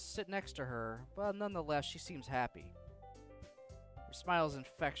expecting me to sit next to her, but nonetheless, she seems happy. Her smile is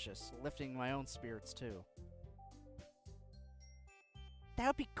infectious, lifting my own spirits too. That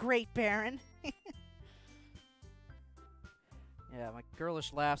would be great, Baron. Yeah, my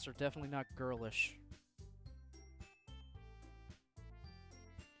girlish laughs are definitely not girlish.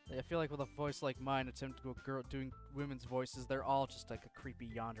 I feel like with a voice like mine, attempt to go girl doing women's voices, they're all just like a creepy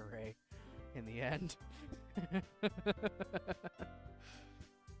yandere in the end.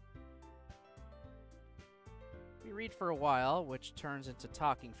 We read for a while, which turns into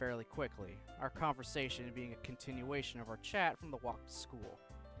talking fairly quickly, our conversation being a continuation of our chat from the walk to school.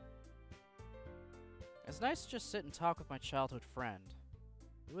 It's nice to just sit and talk with my childhood friend.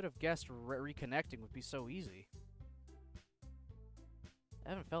 Who would have guessed reconnecting would be so easy? I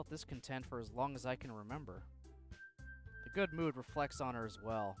haven't felt this content for as long as I can remember. The good mood reflects on her as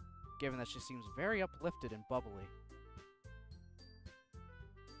well, given that she seems very uplifted and bubbly.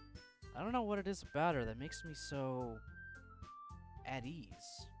 I don't know what it is about her that makes me so at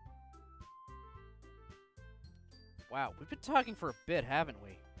ease. Wow, we've been talking for a bit, haven't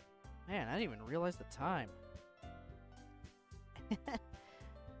we? Man, I didn't even realize the time.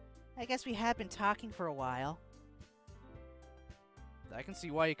 I guess we have been talking for a while. I can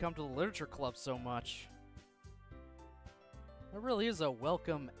see why you come to the literature club so much. There really is a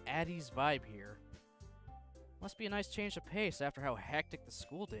welcome Addie's vibe here. Must be a nice change of pace after how hectic the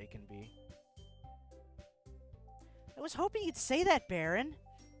school day can be. I was hoping you'd say that, Baron.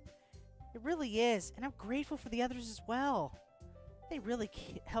 It really is, and I'm grateful for the others as well. They really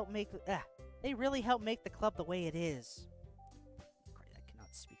help make They really help make the club the way it is. Christ, I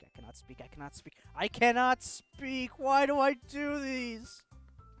cannot speak, I cannot speak, I cannot speak. I cannot speak! Why do I do these?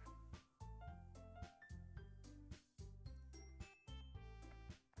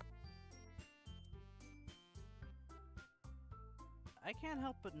 I can't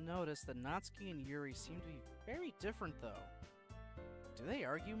help but notice that Natsuki and Yuri seem to be very different, though. Do they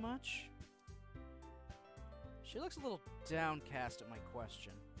argue much? She looks a little downcast at my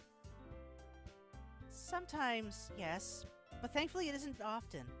question. Sometimes, yes, but thankfully it isn't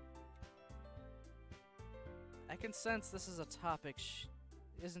often. I can sense this is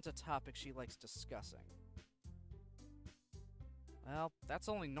isn't a topic she likes discussing. Well, that's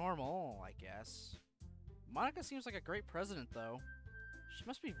only normal, I guess. Monica seems like a great president, though. She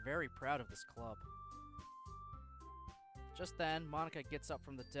must be very proud of this club. Just then, Monica gets up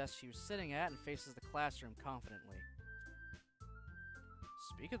from the desk she was sitting at and faces the classroom confidently.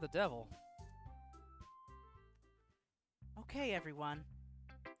 Speak of the devil. Okay, everyone.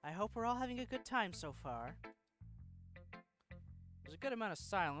 I hope we're all having a good time so far. There's a good amount of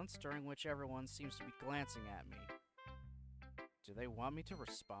silence, during which everyone seems to be glancing at me. Do they want me to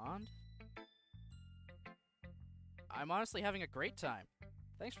respond? I'm honestly having a great time.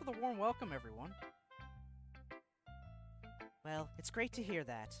 Thanks for the warm welcome, everyone. Well, it's great to hear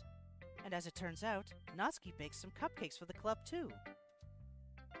that. And as it turns out, Natsuki baked some cupcakes for the club, too.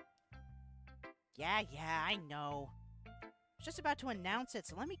 Yeah, I know. I was just about to announce it,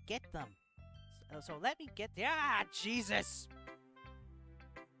 so let me get them. Ah, Jesus!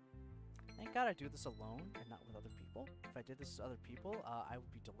 Thank God I do this alone and not with other people. If I did this with other people, I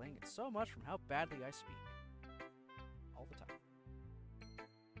would be delaying it so much from how badly I speak. All the time.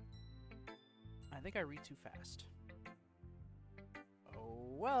 I think I read too fast.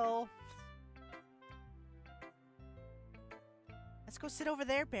 Oh, well. Let's go sit over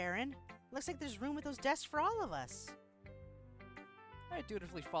there, Baron. Looks like there's room with those desks for all of us. I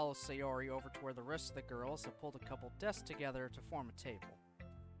dutifully follow Sayori over to where the rest of the girls have pulled a couple desks together to form a table.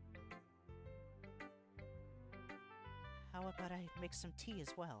 How about I make some tea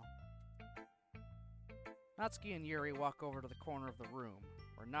as well? Natsuki and Yuri walk over to the corner of the room,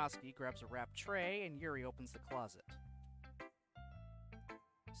 where Natsuki grabs a wrapped tray and Yuri opens the closet.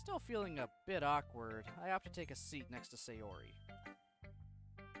 Still feeling a bit awkward, I opt to take a seat next to Sayori.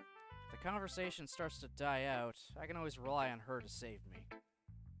 If the conversation starts to die out, I can always rely on her to save me.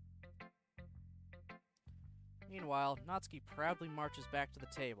 Meanwhile, Natsuki proudly marches back to the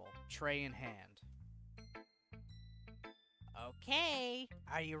table, tray in hand. Okay,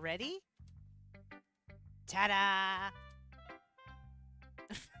 are you ready? Ta-da!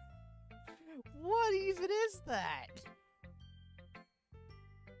 What even is that?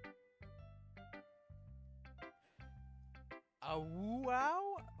 A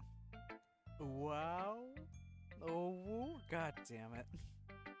wow? Wow? Oh, woo? God damn it.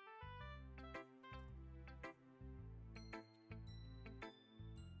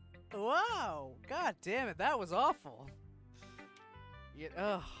 Wow! God damn it, that was awful.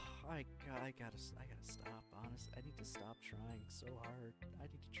 Yeah, I gotta stop, honestly. I need to stop trying so hard. I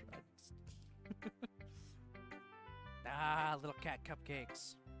need to try. Ah, little cat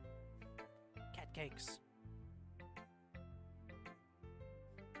cupcakes. Cat cakes.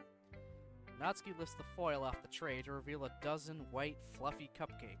 Natsuki lifts the foil off the tray to reveal a dozen white, fluffy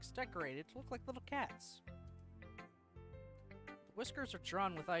cupcakes, decorated to look like little cats. The whiskers are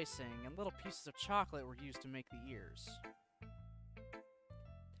drawn with icing, and little pieces of chocolate were used to make the ears.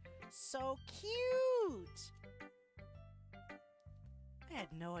 So cute! I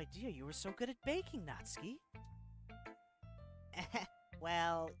had no idea you were so good at baking, Natsuki.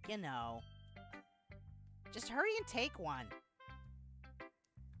 Well, you know. Just hurry and take one.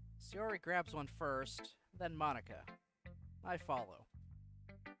 Sayori grabs one first, then Monica. I follow.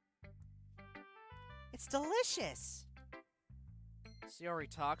 It's delicious! Sayori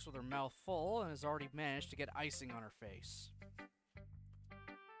talks with her mouth full and has already managed to get icing on her face.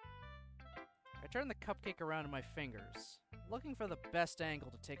 I turn the cupcake around in my fingers, looking for the best angle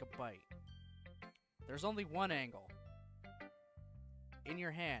to take a bite. There's only one angle. In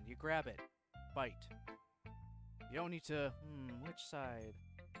your hand, you grab it. Bite. You don't need to, which side?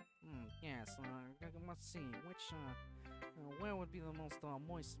 Yes, let's see, where would be the most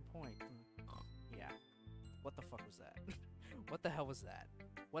moist point? Yeah. What the fuck was that? What the hell was that?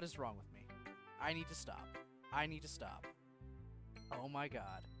 What is wrong with me? I need to stop. I need to stop. Oh my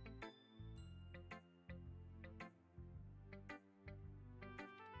god.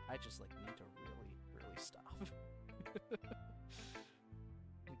 I just, need to really stop.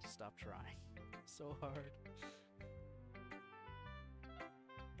 Need to stop trying. So hard.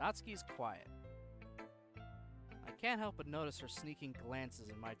 Natsuki's quiet. I can't help but notice her sneaking glances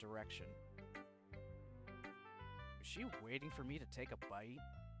in my direction. Is she waiting for me to take a bite?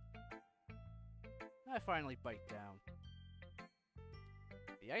 I finally bite down.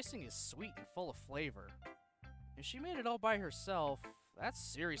 The icing is sweet and full of flavor. If she made it all by herself, that's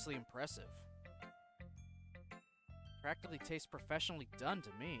seriously impressive. Practically tastes professionally done to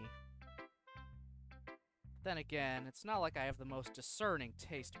me. Then again, it's not like I have the most discerning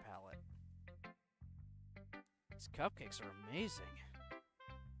taste palate. These cupcakes are amazing.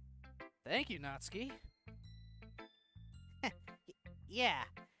 Thank you, Natsuki. Yeah,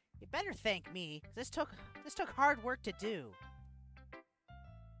 you better thank me. This took hard work to do.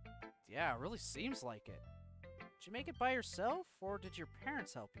 Yeah, it really seems like it. Did you make it by yourself, or did your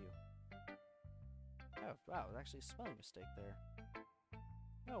parents help you? Oh, wow, there's actually a spelling mistake there.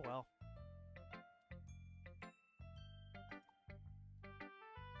 Oh well.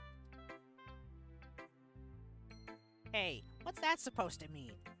 Hey, what's that supposed to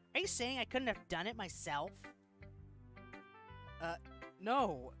mean? Are you saying I couldn't have done it myself?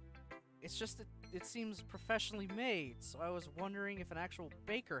 No. It's just that it seems professionally made, so I was wondering if an actual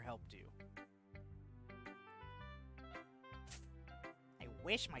baker helped you. I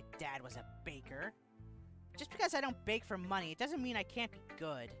wish my dad was a baker. Just because I don't bake for money, it doesn't mean I can't be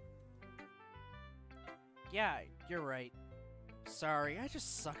good. Yeah, you're right. Sorry, I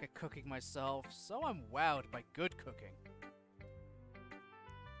just suck at cooking myself, so I'm wowed by good cooking.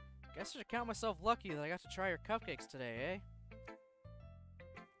 Guess I should count myself lucky that I got to try your cupcakes today, eh?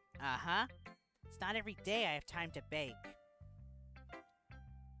 Uh-huh. It's not every day I have time to bake.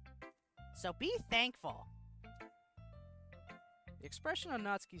 So be thankful. The expression on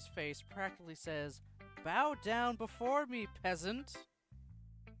Natsuki's face practically says, "Bow down before me, peasant!"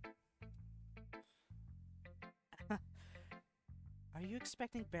 Are you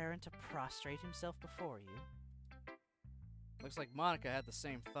expecting Baron to prostrate himself before you? Looks like Monica had the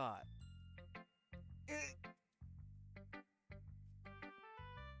same thought.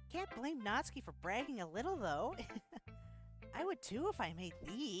 Can't blame Natsuki for bragging a little, though. I would too if I made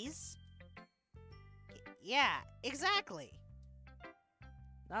these. Yeah, exactly.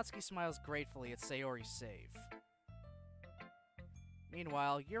 Natsuki smiles gratefully at Sayori's save.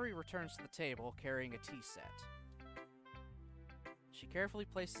 Meanwhile, Yuri returns to the table carrying a tea set. She carefully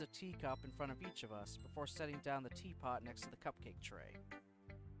places a teacup in front of each of us before setting down the teapot next to the cupcake tray.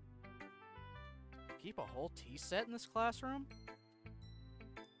 Keep a whole tea set in this classroom?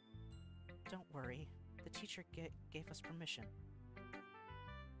 Don't worry, the teacher gave us permission.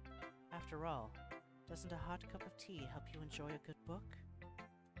 After all, doesn't a hot cup of tea help you enjoy a good book?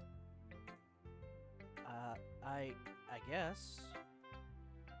 I guess.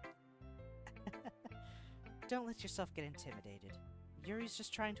 Don't let yourself get intimidated. Yuri's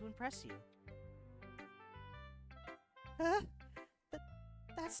just trying to impress you. Huh?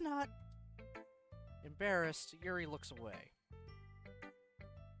 That's not... Embarrassed, Yuri looks away.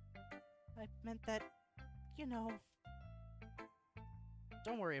 I meant that, you know...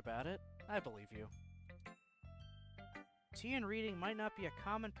 Don't worry about it. I believe you. Tea and reading might not be a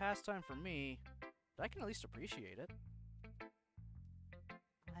common pastime for me, but I can at least appreciate it.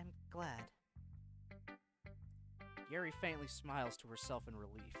 I'm glad. Yuri faintly smiles to herself in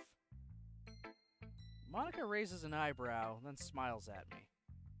relief. Monica raises an eyebrow, then smiles at me.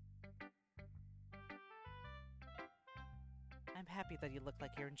 I'm happy that you look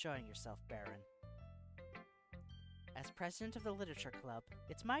like you're enjoying yourself, Baron. As president of the Literature Club,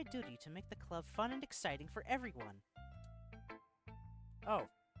 it's my duty to make the club fun and exciting for everyone. Oh,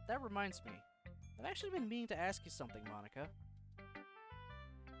 that reminds me. I've actually been meaning to ask you something, Monica.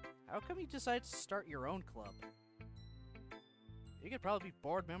 How come you decided to start your own club? You could probably be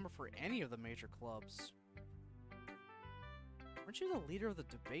board member for any of the major clubs. Weren't you the leader of the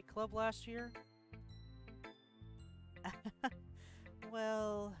debate club last year?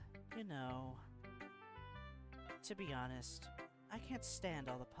 Well, you know... To be honest, I can't stand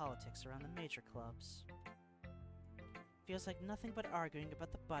all the politics around the major clubs. Feels like nothing but arguing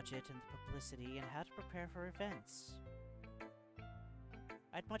about the budget and the publicity and how to prepare for events.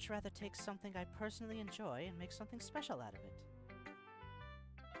 I'd much rather take something I personally enjoy and make something special out of it.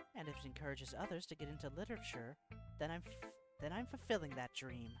 And if it encourages others to get into literature, then I'm fulfilling that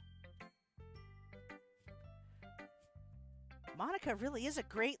dream. Monica really is a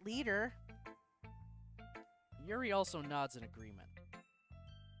great leader. Yuri also nods in agreement.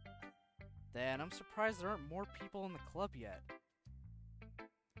 Then I'm surprised there aren't more people in the club yet.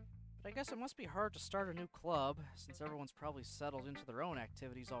 But I guess it must be hard to start a new club, since everyone's probably settled into their own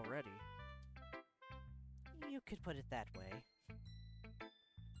activities already. You could put it that way.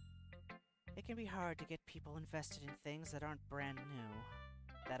 It can be hard to get people invested in things that aren't brand new.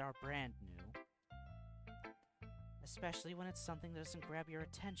 That are brand new. Especially when it's something that doesn't grab your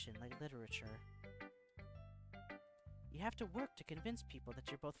attention, like literature. You have to work to convince people that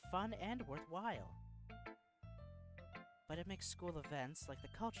you're both fun and worthwhile. But it makes school events, like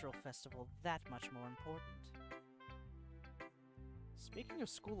the cultural festival, that much more important. Speaking of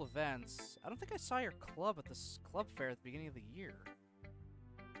school events, I don't think I saw your club at this club fair at the beginning of the year.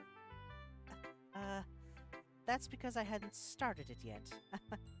 That's because I hadn't started it yet.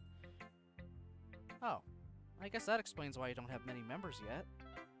 Oh, I guess that explains why you don't have many members yet.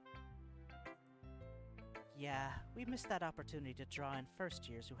 Yeah, we missed that opportunity to draw in first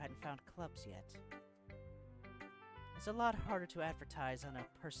years who hadn't found clubs yet. It's a lot harder to advertise on a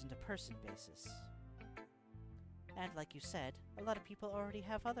person-to-person basis. And like you said, a lot of people already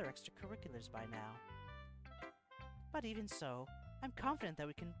have other extracurriculars by now. But even so, I'm confident that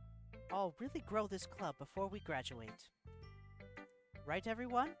we can all really grow this club before we graduate. Right,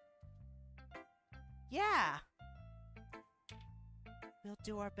 everyone? Yeah! We'll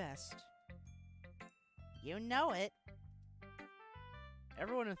do our best. You know it.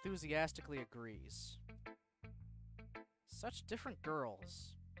 Everyone enthusiastically agrees. Such different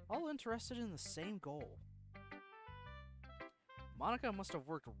girls, all interested in the same goal. Monica must have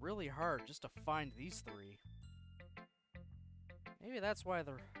worked really hard just to find these three. Maybe that's why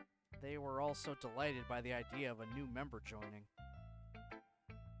they were all so delighted by the idea of a new member joining.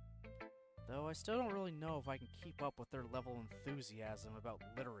 Though I still don't really know if I can keep up with their level of enthusiasm about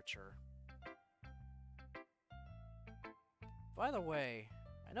literature. By the way,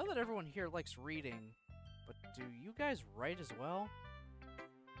 I know that everyone here likes reading, but do you guys write as well?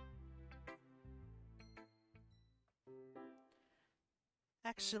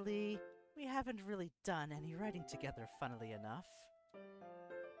 Actually, we haven't really done any writing together, funnily enough.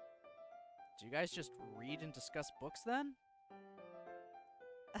 Do you guys just read and discuss books then?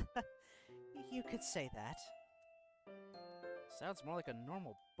 You could say that. Sounds more like a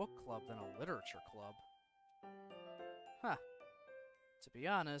normal book club than a literature club. Huh. To be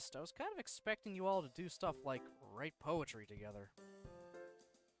honest, I was kind of expecting you all to do stuff like write poetry together.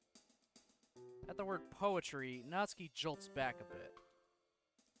 At the word poetry, Natsuki jolts back a bit.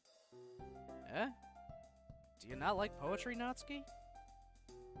 Eh? Do you not like poetry, Natsuki?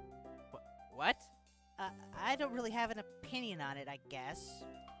 What? I don't really have an opinion on it, I guess.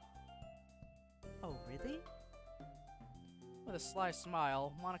 Oh, really? With a sly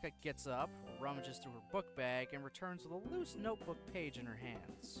smile, Monica gets up, rummages through her book bag, and returns with a loose notebook page in her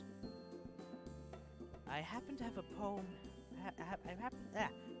hands. I happen to have a poem...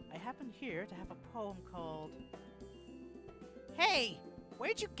 I happen here to have a poem called... Hey!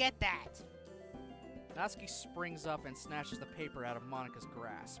 Where'd you get that? Natsuki springs up and snatches the paper out of Monica's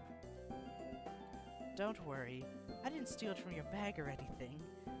grasp. Don't worry. I didn't steal it from your bag or anything.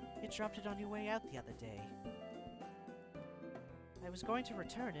 You dropped it on your way out the other day. I was going to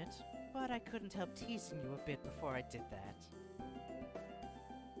return it, but I couldn't help teasing you a bit before I did that.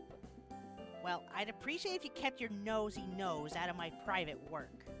 Well, I'd appreciate if you kept your nosy nose out of my private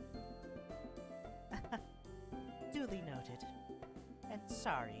work. Duly noted. And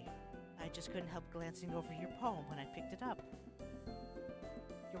sorry, I just couldn't help glancing over your poem when I picked it up.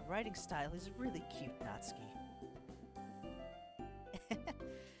 Your writing style is really cute, Natsuki.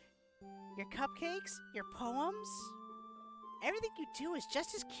 Your cupcakes? Your poems? Everything you do is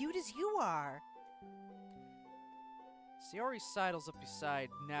just as cute as you are. Sayori sidles up beside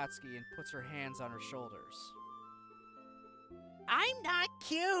Natsuki and puts her hands on her shoulders. I'm not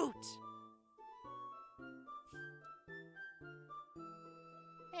cute!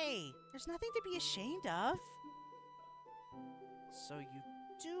 Hey, there's nothing to be ashamed of. So you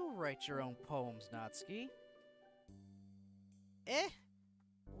do write your own poems, Natsuki?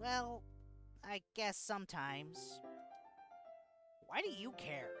 Well, I guess sometimes. Why do you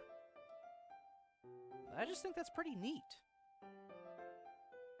care? I just think that's pretty neat.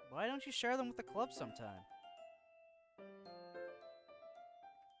 Why don't you share them with the club sometime?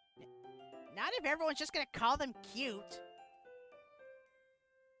 Not if everyone's just gonna call them cute.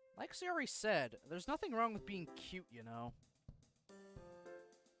 Like Sayori said, there's nothing wrong with being cute, you know.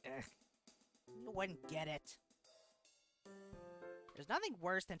 You wouldn't get it. There's nothing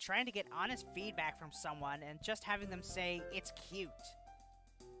worse than trying to get honest feedback from someone and just having them say, it's cute.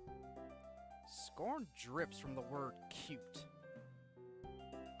 Scorn drips from the word cute.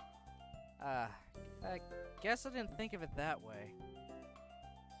 I guess I didn't think of it that way.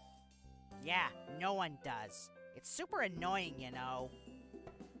 Yeah, no one does. It's super annoying, you know.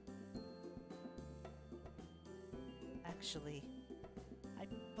 Actually, I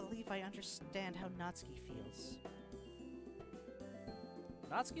believe if I understand how Natsuki feels.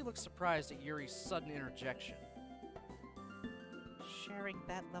 Natsuki looks surprised at Yuri's sudden interjection. Sharing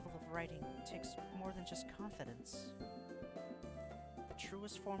that level of writing takes more than just confidence. The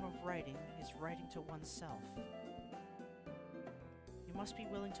truest form of writing is writing to oneself. You must be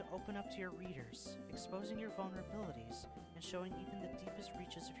willing to open up to your readers, exposing your vulnerabilities and showing even the deepest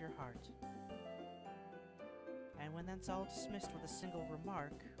reaches of your heart. And when that's all dismissed with a single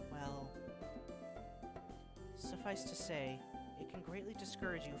remark, well, suffice to say, it can greatly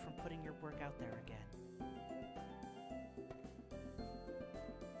discourage you from putting your work out there again.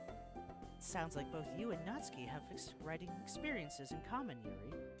 Sounds like both you and Natsuki have writing experiences in common,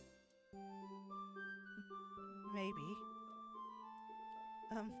 Yuri. Maybe.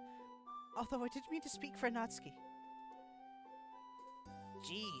 Although I didn't mean to speak for Natsuki.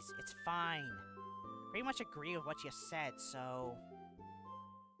 Jeez, it's fine. Pretty much agree with what you said, so...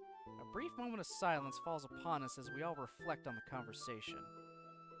 A brief moment of silence falls upon us as we all reflect on the conversation.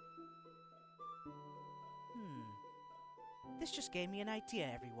 This just gave me an idea,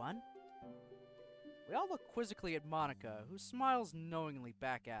 everyone. We all look quizzically at Monica, who smiles knowingly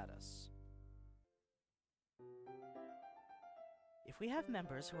back at us. If we have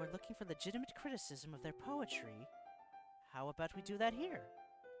members who are looking for legitimate criticism of their poetry, how about we do that here?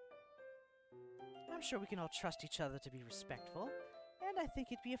 I'm sure we can all trust each other to be respectful, and I think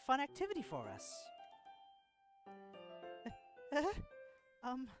it'd be a fun activity for us. I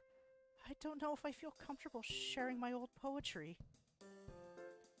don't know if I feel comfortable sharing my old poetry.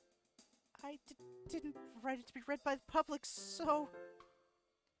 I didn't write it to be read by the public, so...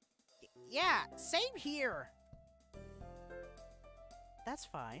 Yeah, same here! That's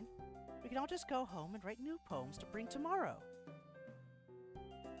fine. We can all just go home and write new poems to bring tomorrow.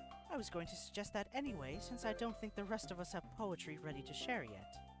 I was going to suggest that anyway, since I don't think the rest of us have poetry ready to share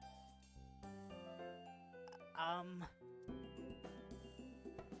yet.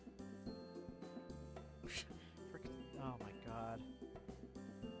 Oh my god.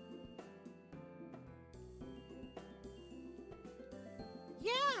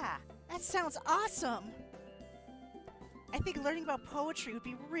 Yeah! That sounds awesome! I think learning about poetry would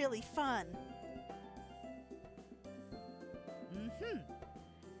be really fun.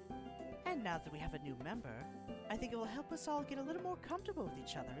 And now that we have a new member, I think it will help us all get a little more comfortable with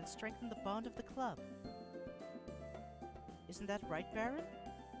each other and strengthen the bond of the club. Isn't that right, Baron?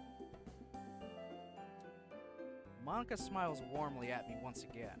 Monica smiles warmly at me once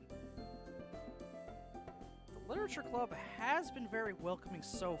again. The Literature Club has been very welcoming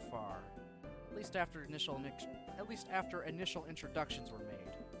so far, at least after initial introductions were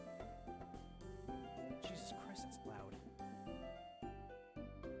made. Jesus Christ, that's loud.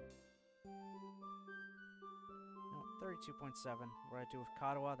 No, 32.7. What I do with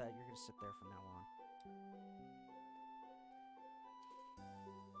Katawa, that you're gonna sit there from now on.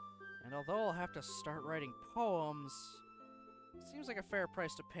 And although I'll have to start writing poems, it seems like a fair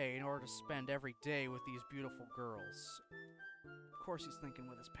price to pay in order to spend every day with these beautiful girls. Of course he's thinking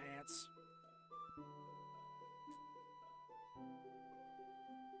with his pants.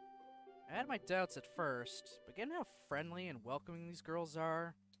 I had my doubts at first, but given how friendly and welcoming these girls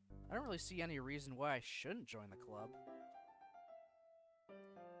are, I don't really see any reason why I shouldn't join the club.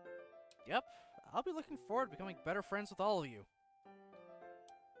 Yep, I'll be looking forward to becoming better friends with all of you.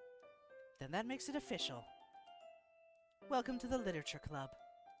 Then that makes it official. Welcome to the Literature Club.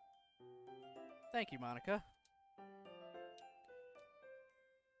 Thank you, Monica.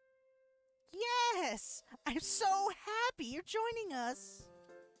 Yes! I'm so happy you're joining us!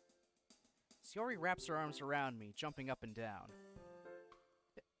 Sayori wraps her arms around me, jumping up and down.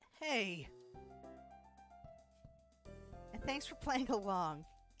 Hey! And thanks for playing along.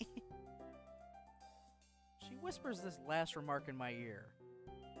 She whispers this last remark in my ear,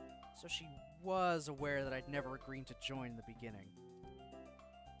 so she was aware that I'd never agreed to join in the beginning.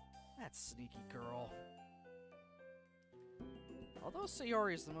 That sneaky girl. Although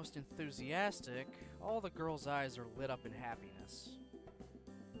Sayori is the most enthusiastic, all the girls' eyes are lit up in happiness.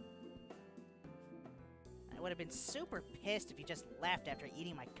 I would have been super pissed if you just left after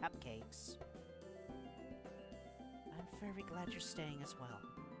eating my cupcakes. I'm very glad you're staying as well.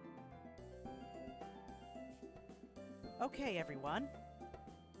 Okay, everyone.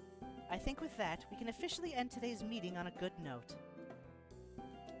 I think with that, we can officially end today's meeting on a good note.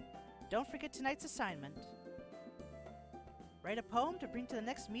 Don't forget tonight's assignment. Write a poem to bring to the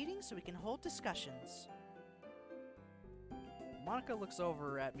next meeting so we can hold discussions. Monica looks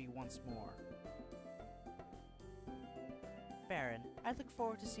over at me once more. Baron, I look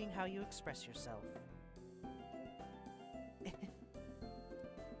forward to seeing how you express yourself.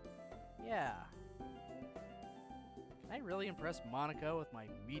 Yeah. Can I really impress Monica with my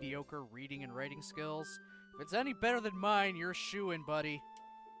mediocre reading and writing skills? If it's any better than mine, you're a shoo-in, buddy.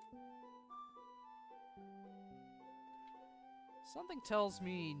 Something tells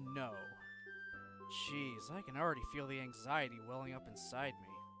me no. Jeez, I can already feel the anxiety welling up inside me.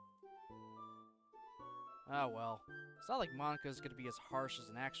 Ah well, it's not like Monica's gonna be as harsh as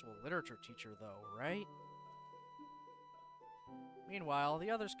an actual literature teacher though, right? Meanwhile, the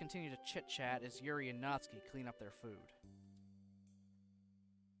others continue to chit-chat as Yuri and Natsuki clean up their food.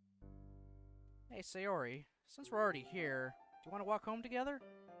 Hey Sayori, since we're already here, do you want to walk home together?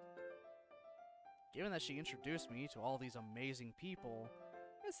 Given that she introduced me to all these amazing people,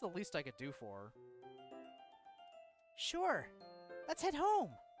 it's the least I could do for her. Sure. Let's head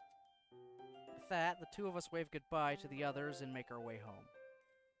home. With that, the two of us wave goodbye to the others and make our way home.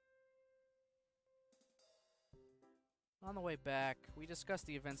 On the way back, we discuss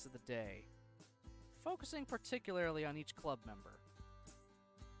the events of the day, focusing particularly on each club member.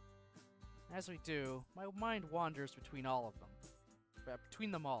 As we do, my mind wanders between all of them.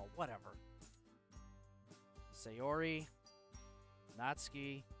 Between them all, whatever. Sayori,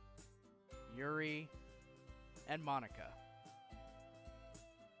 Natsuki, Yuri, and Monica.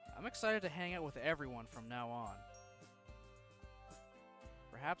 I'm excited to hang out with everyone from now on.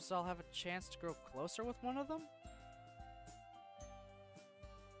 Perhaps I'll have a chance to grow closer with one of them?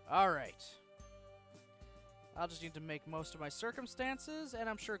 Alright. I'll just need to make most of my circumstances, and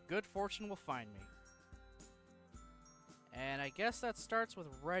I'm sure good fortune will find me. And I guess that starts with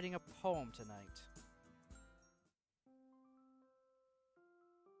writing a poem tonight.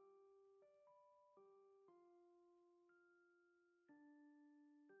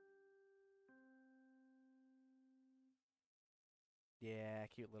 Yeah,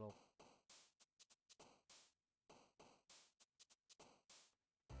 cute little...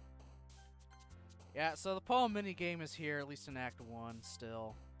 Yeah, so the poem minigame is here, at least in Act 1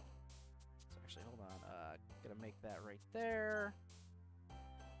 still. So actually, hold on. Gonna make that right there.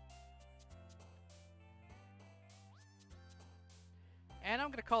 And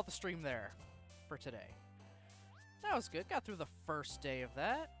I'm gonna call the stream there for today. That was good. Got through the first day of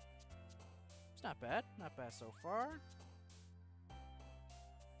that. It's not bad. Not bad so far.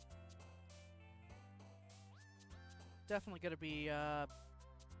 Definitely gonna be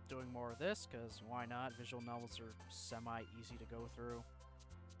doing more of this, because why not? Visual novels are semi-easy to go through.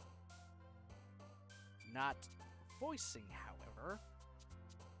 Not voicing, however.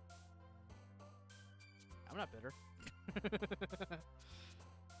 I'm not bitter.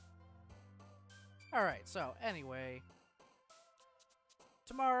 Alright, so anyway.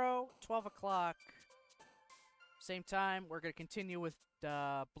 Tomorrow, 12 o'clock. Same time, we're going to continue with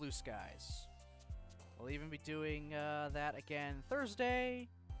Blue Skies. We'll even be doing that again Thursday.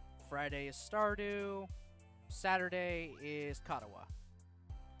 Friday is Stardew. Saturday is Katawa.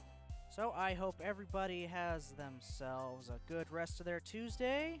 So I hope everybody has themselves a good rest of their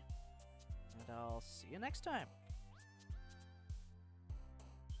Tuesday. And I'll see you next time.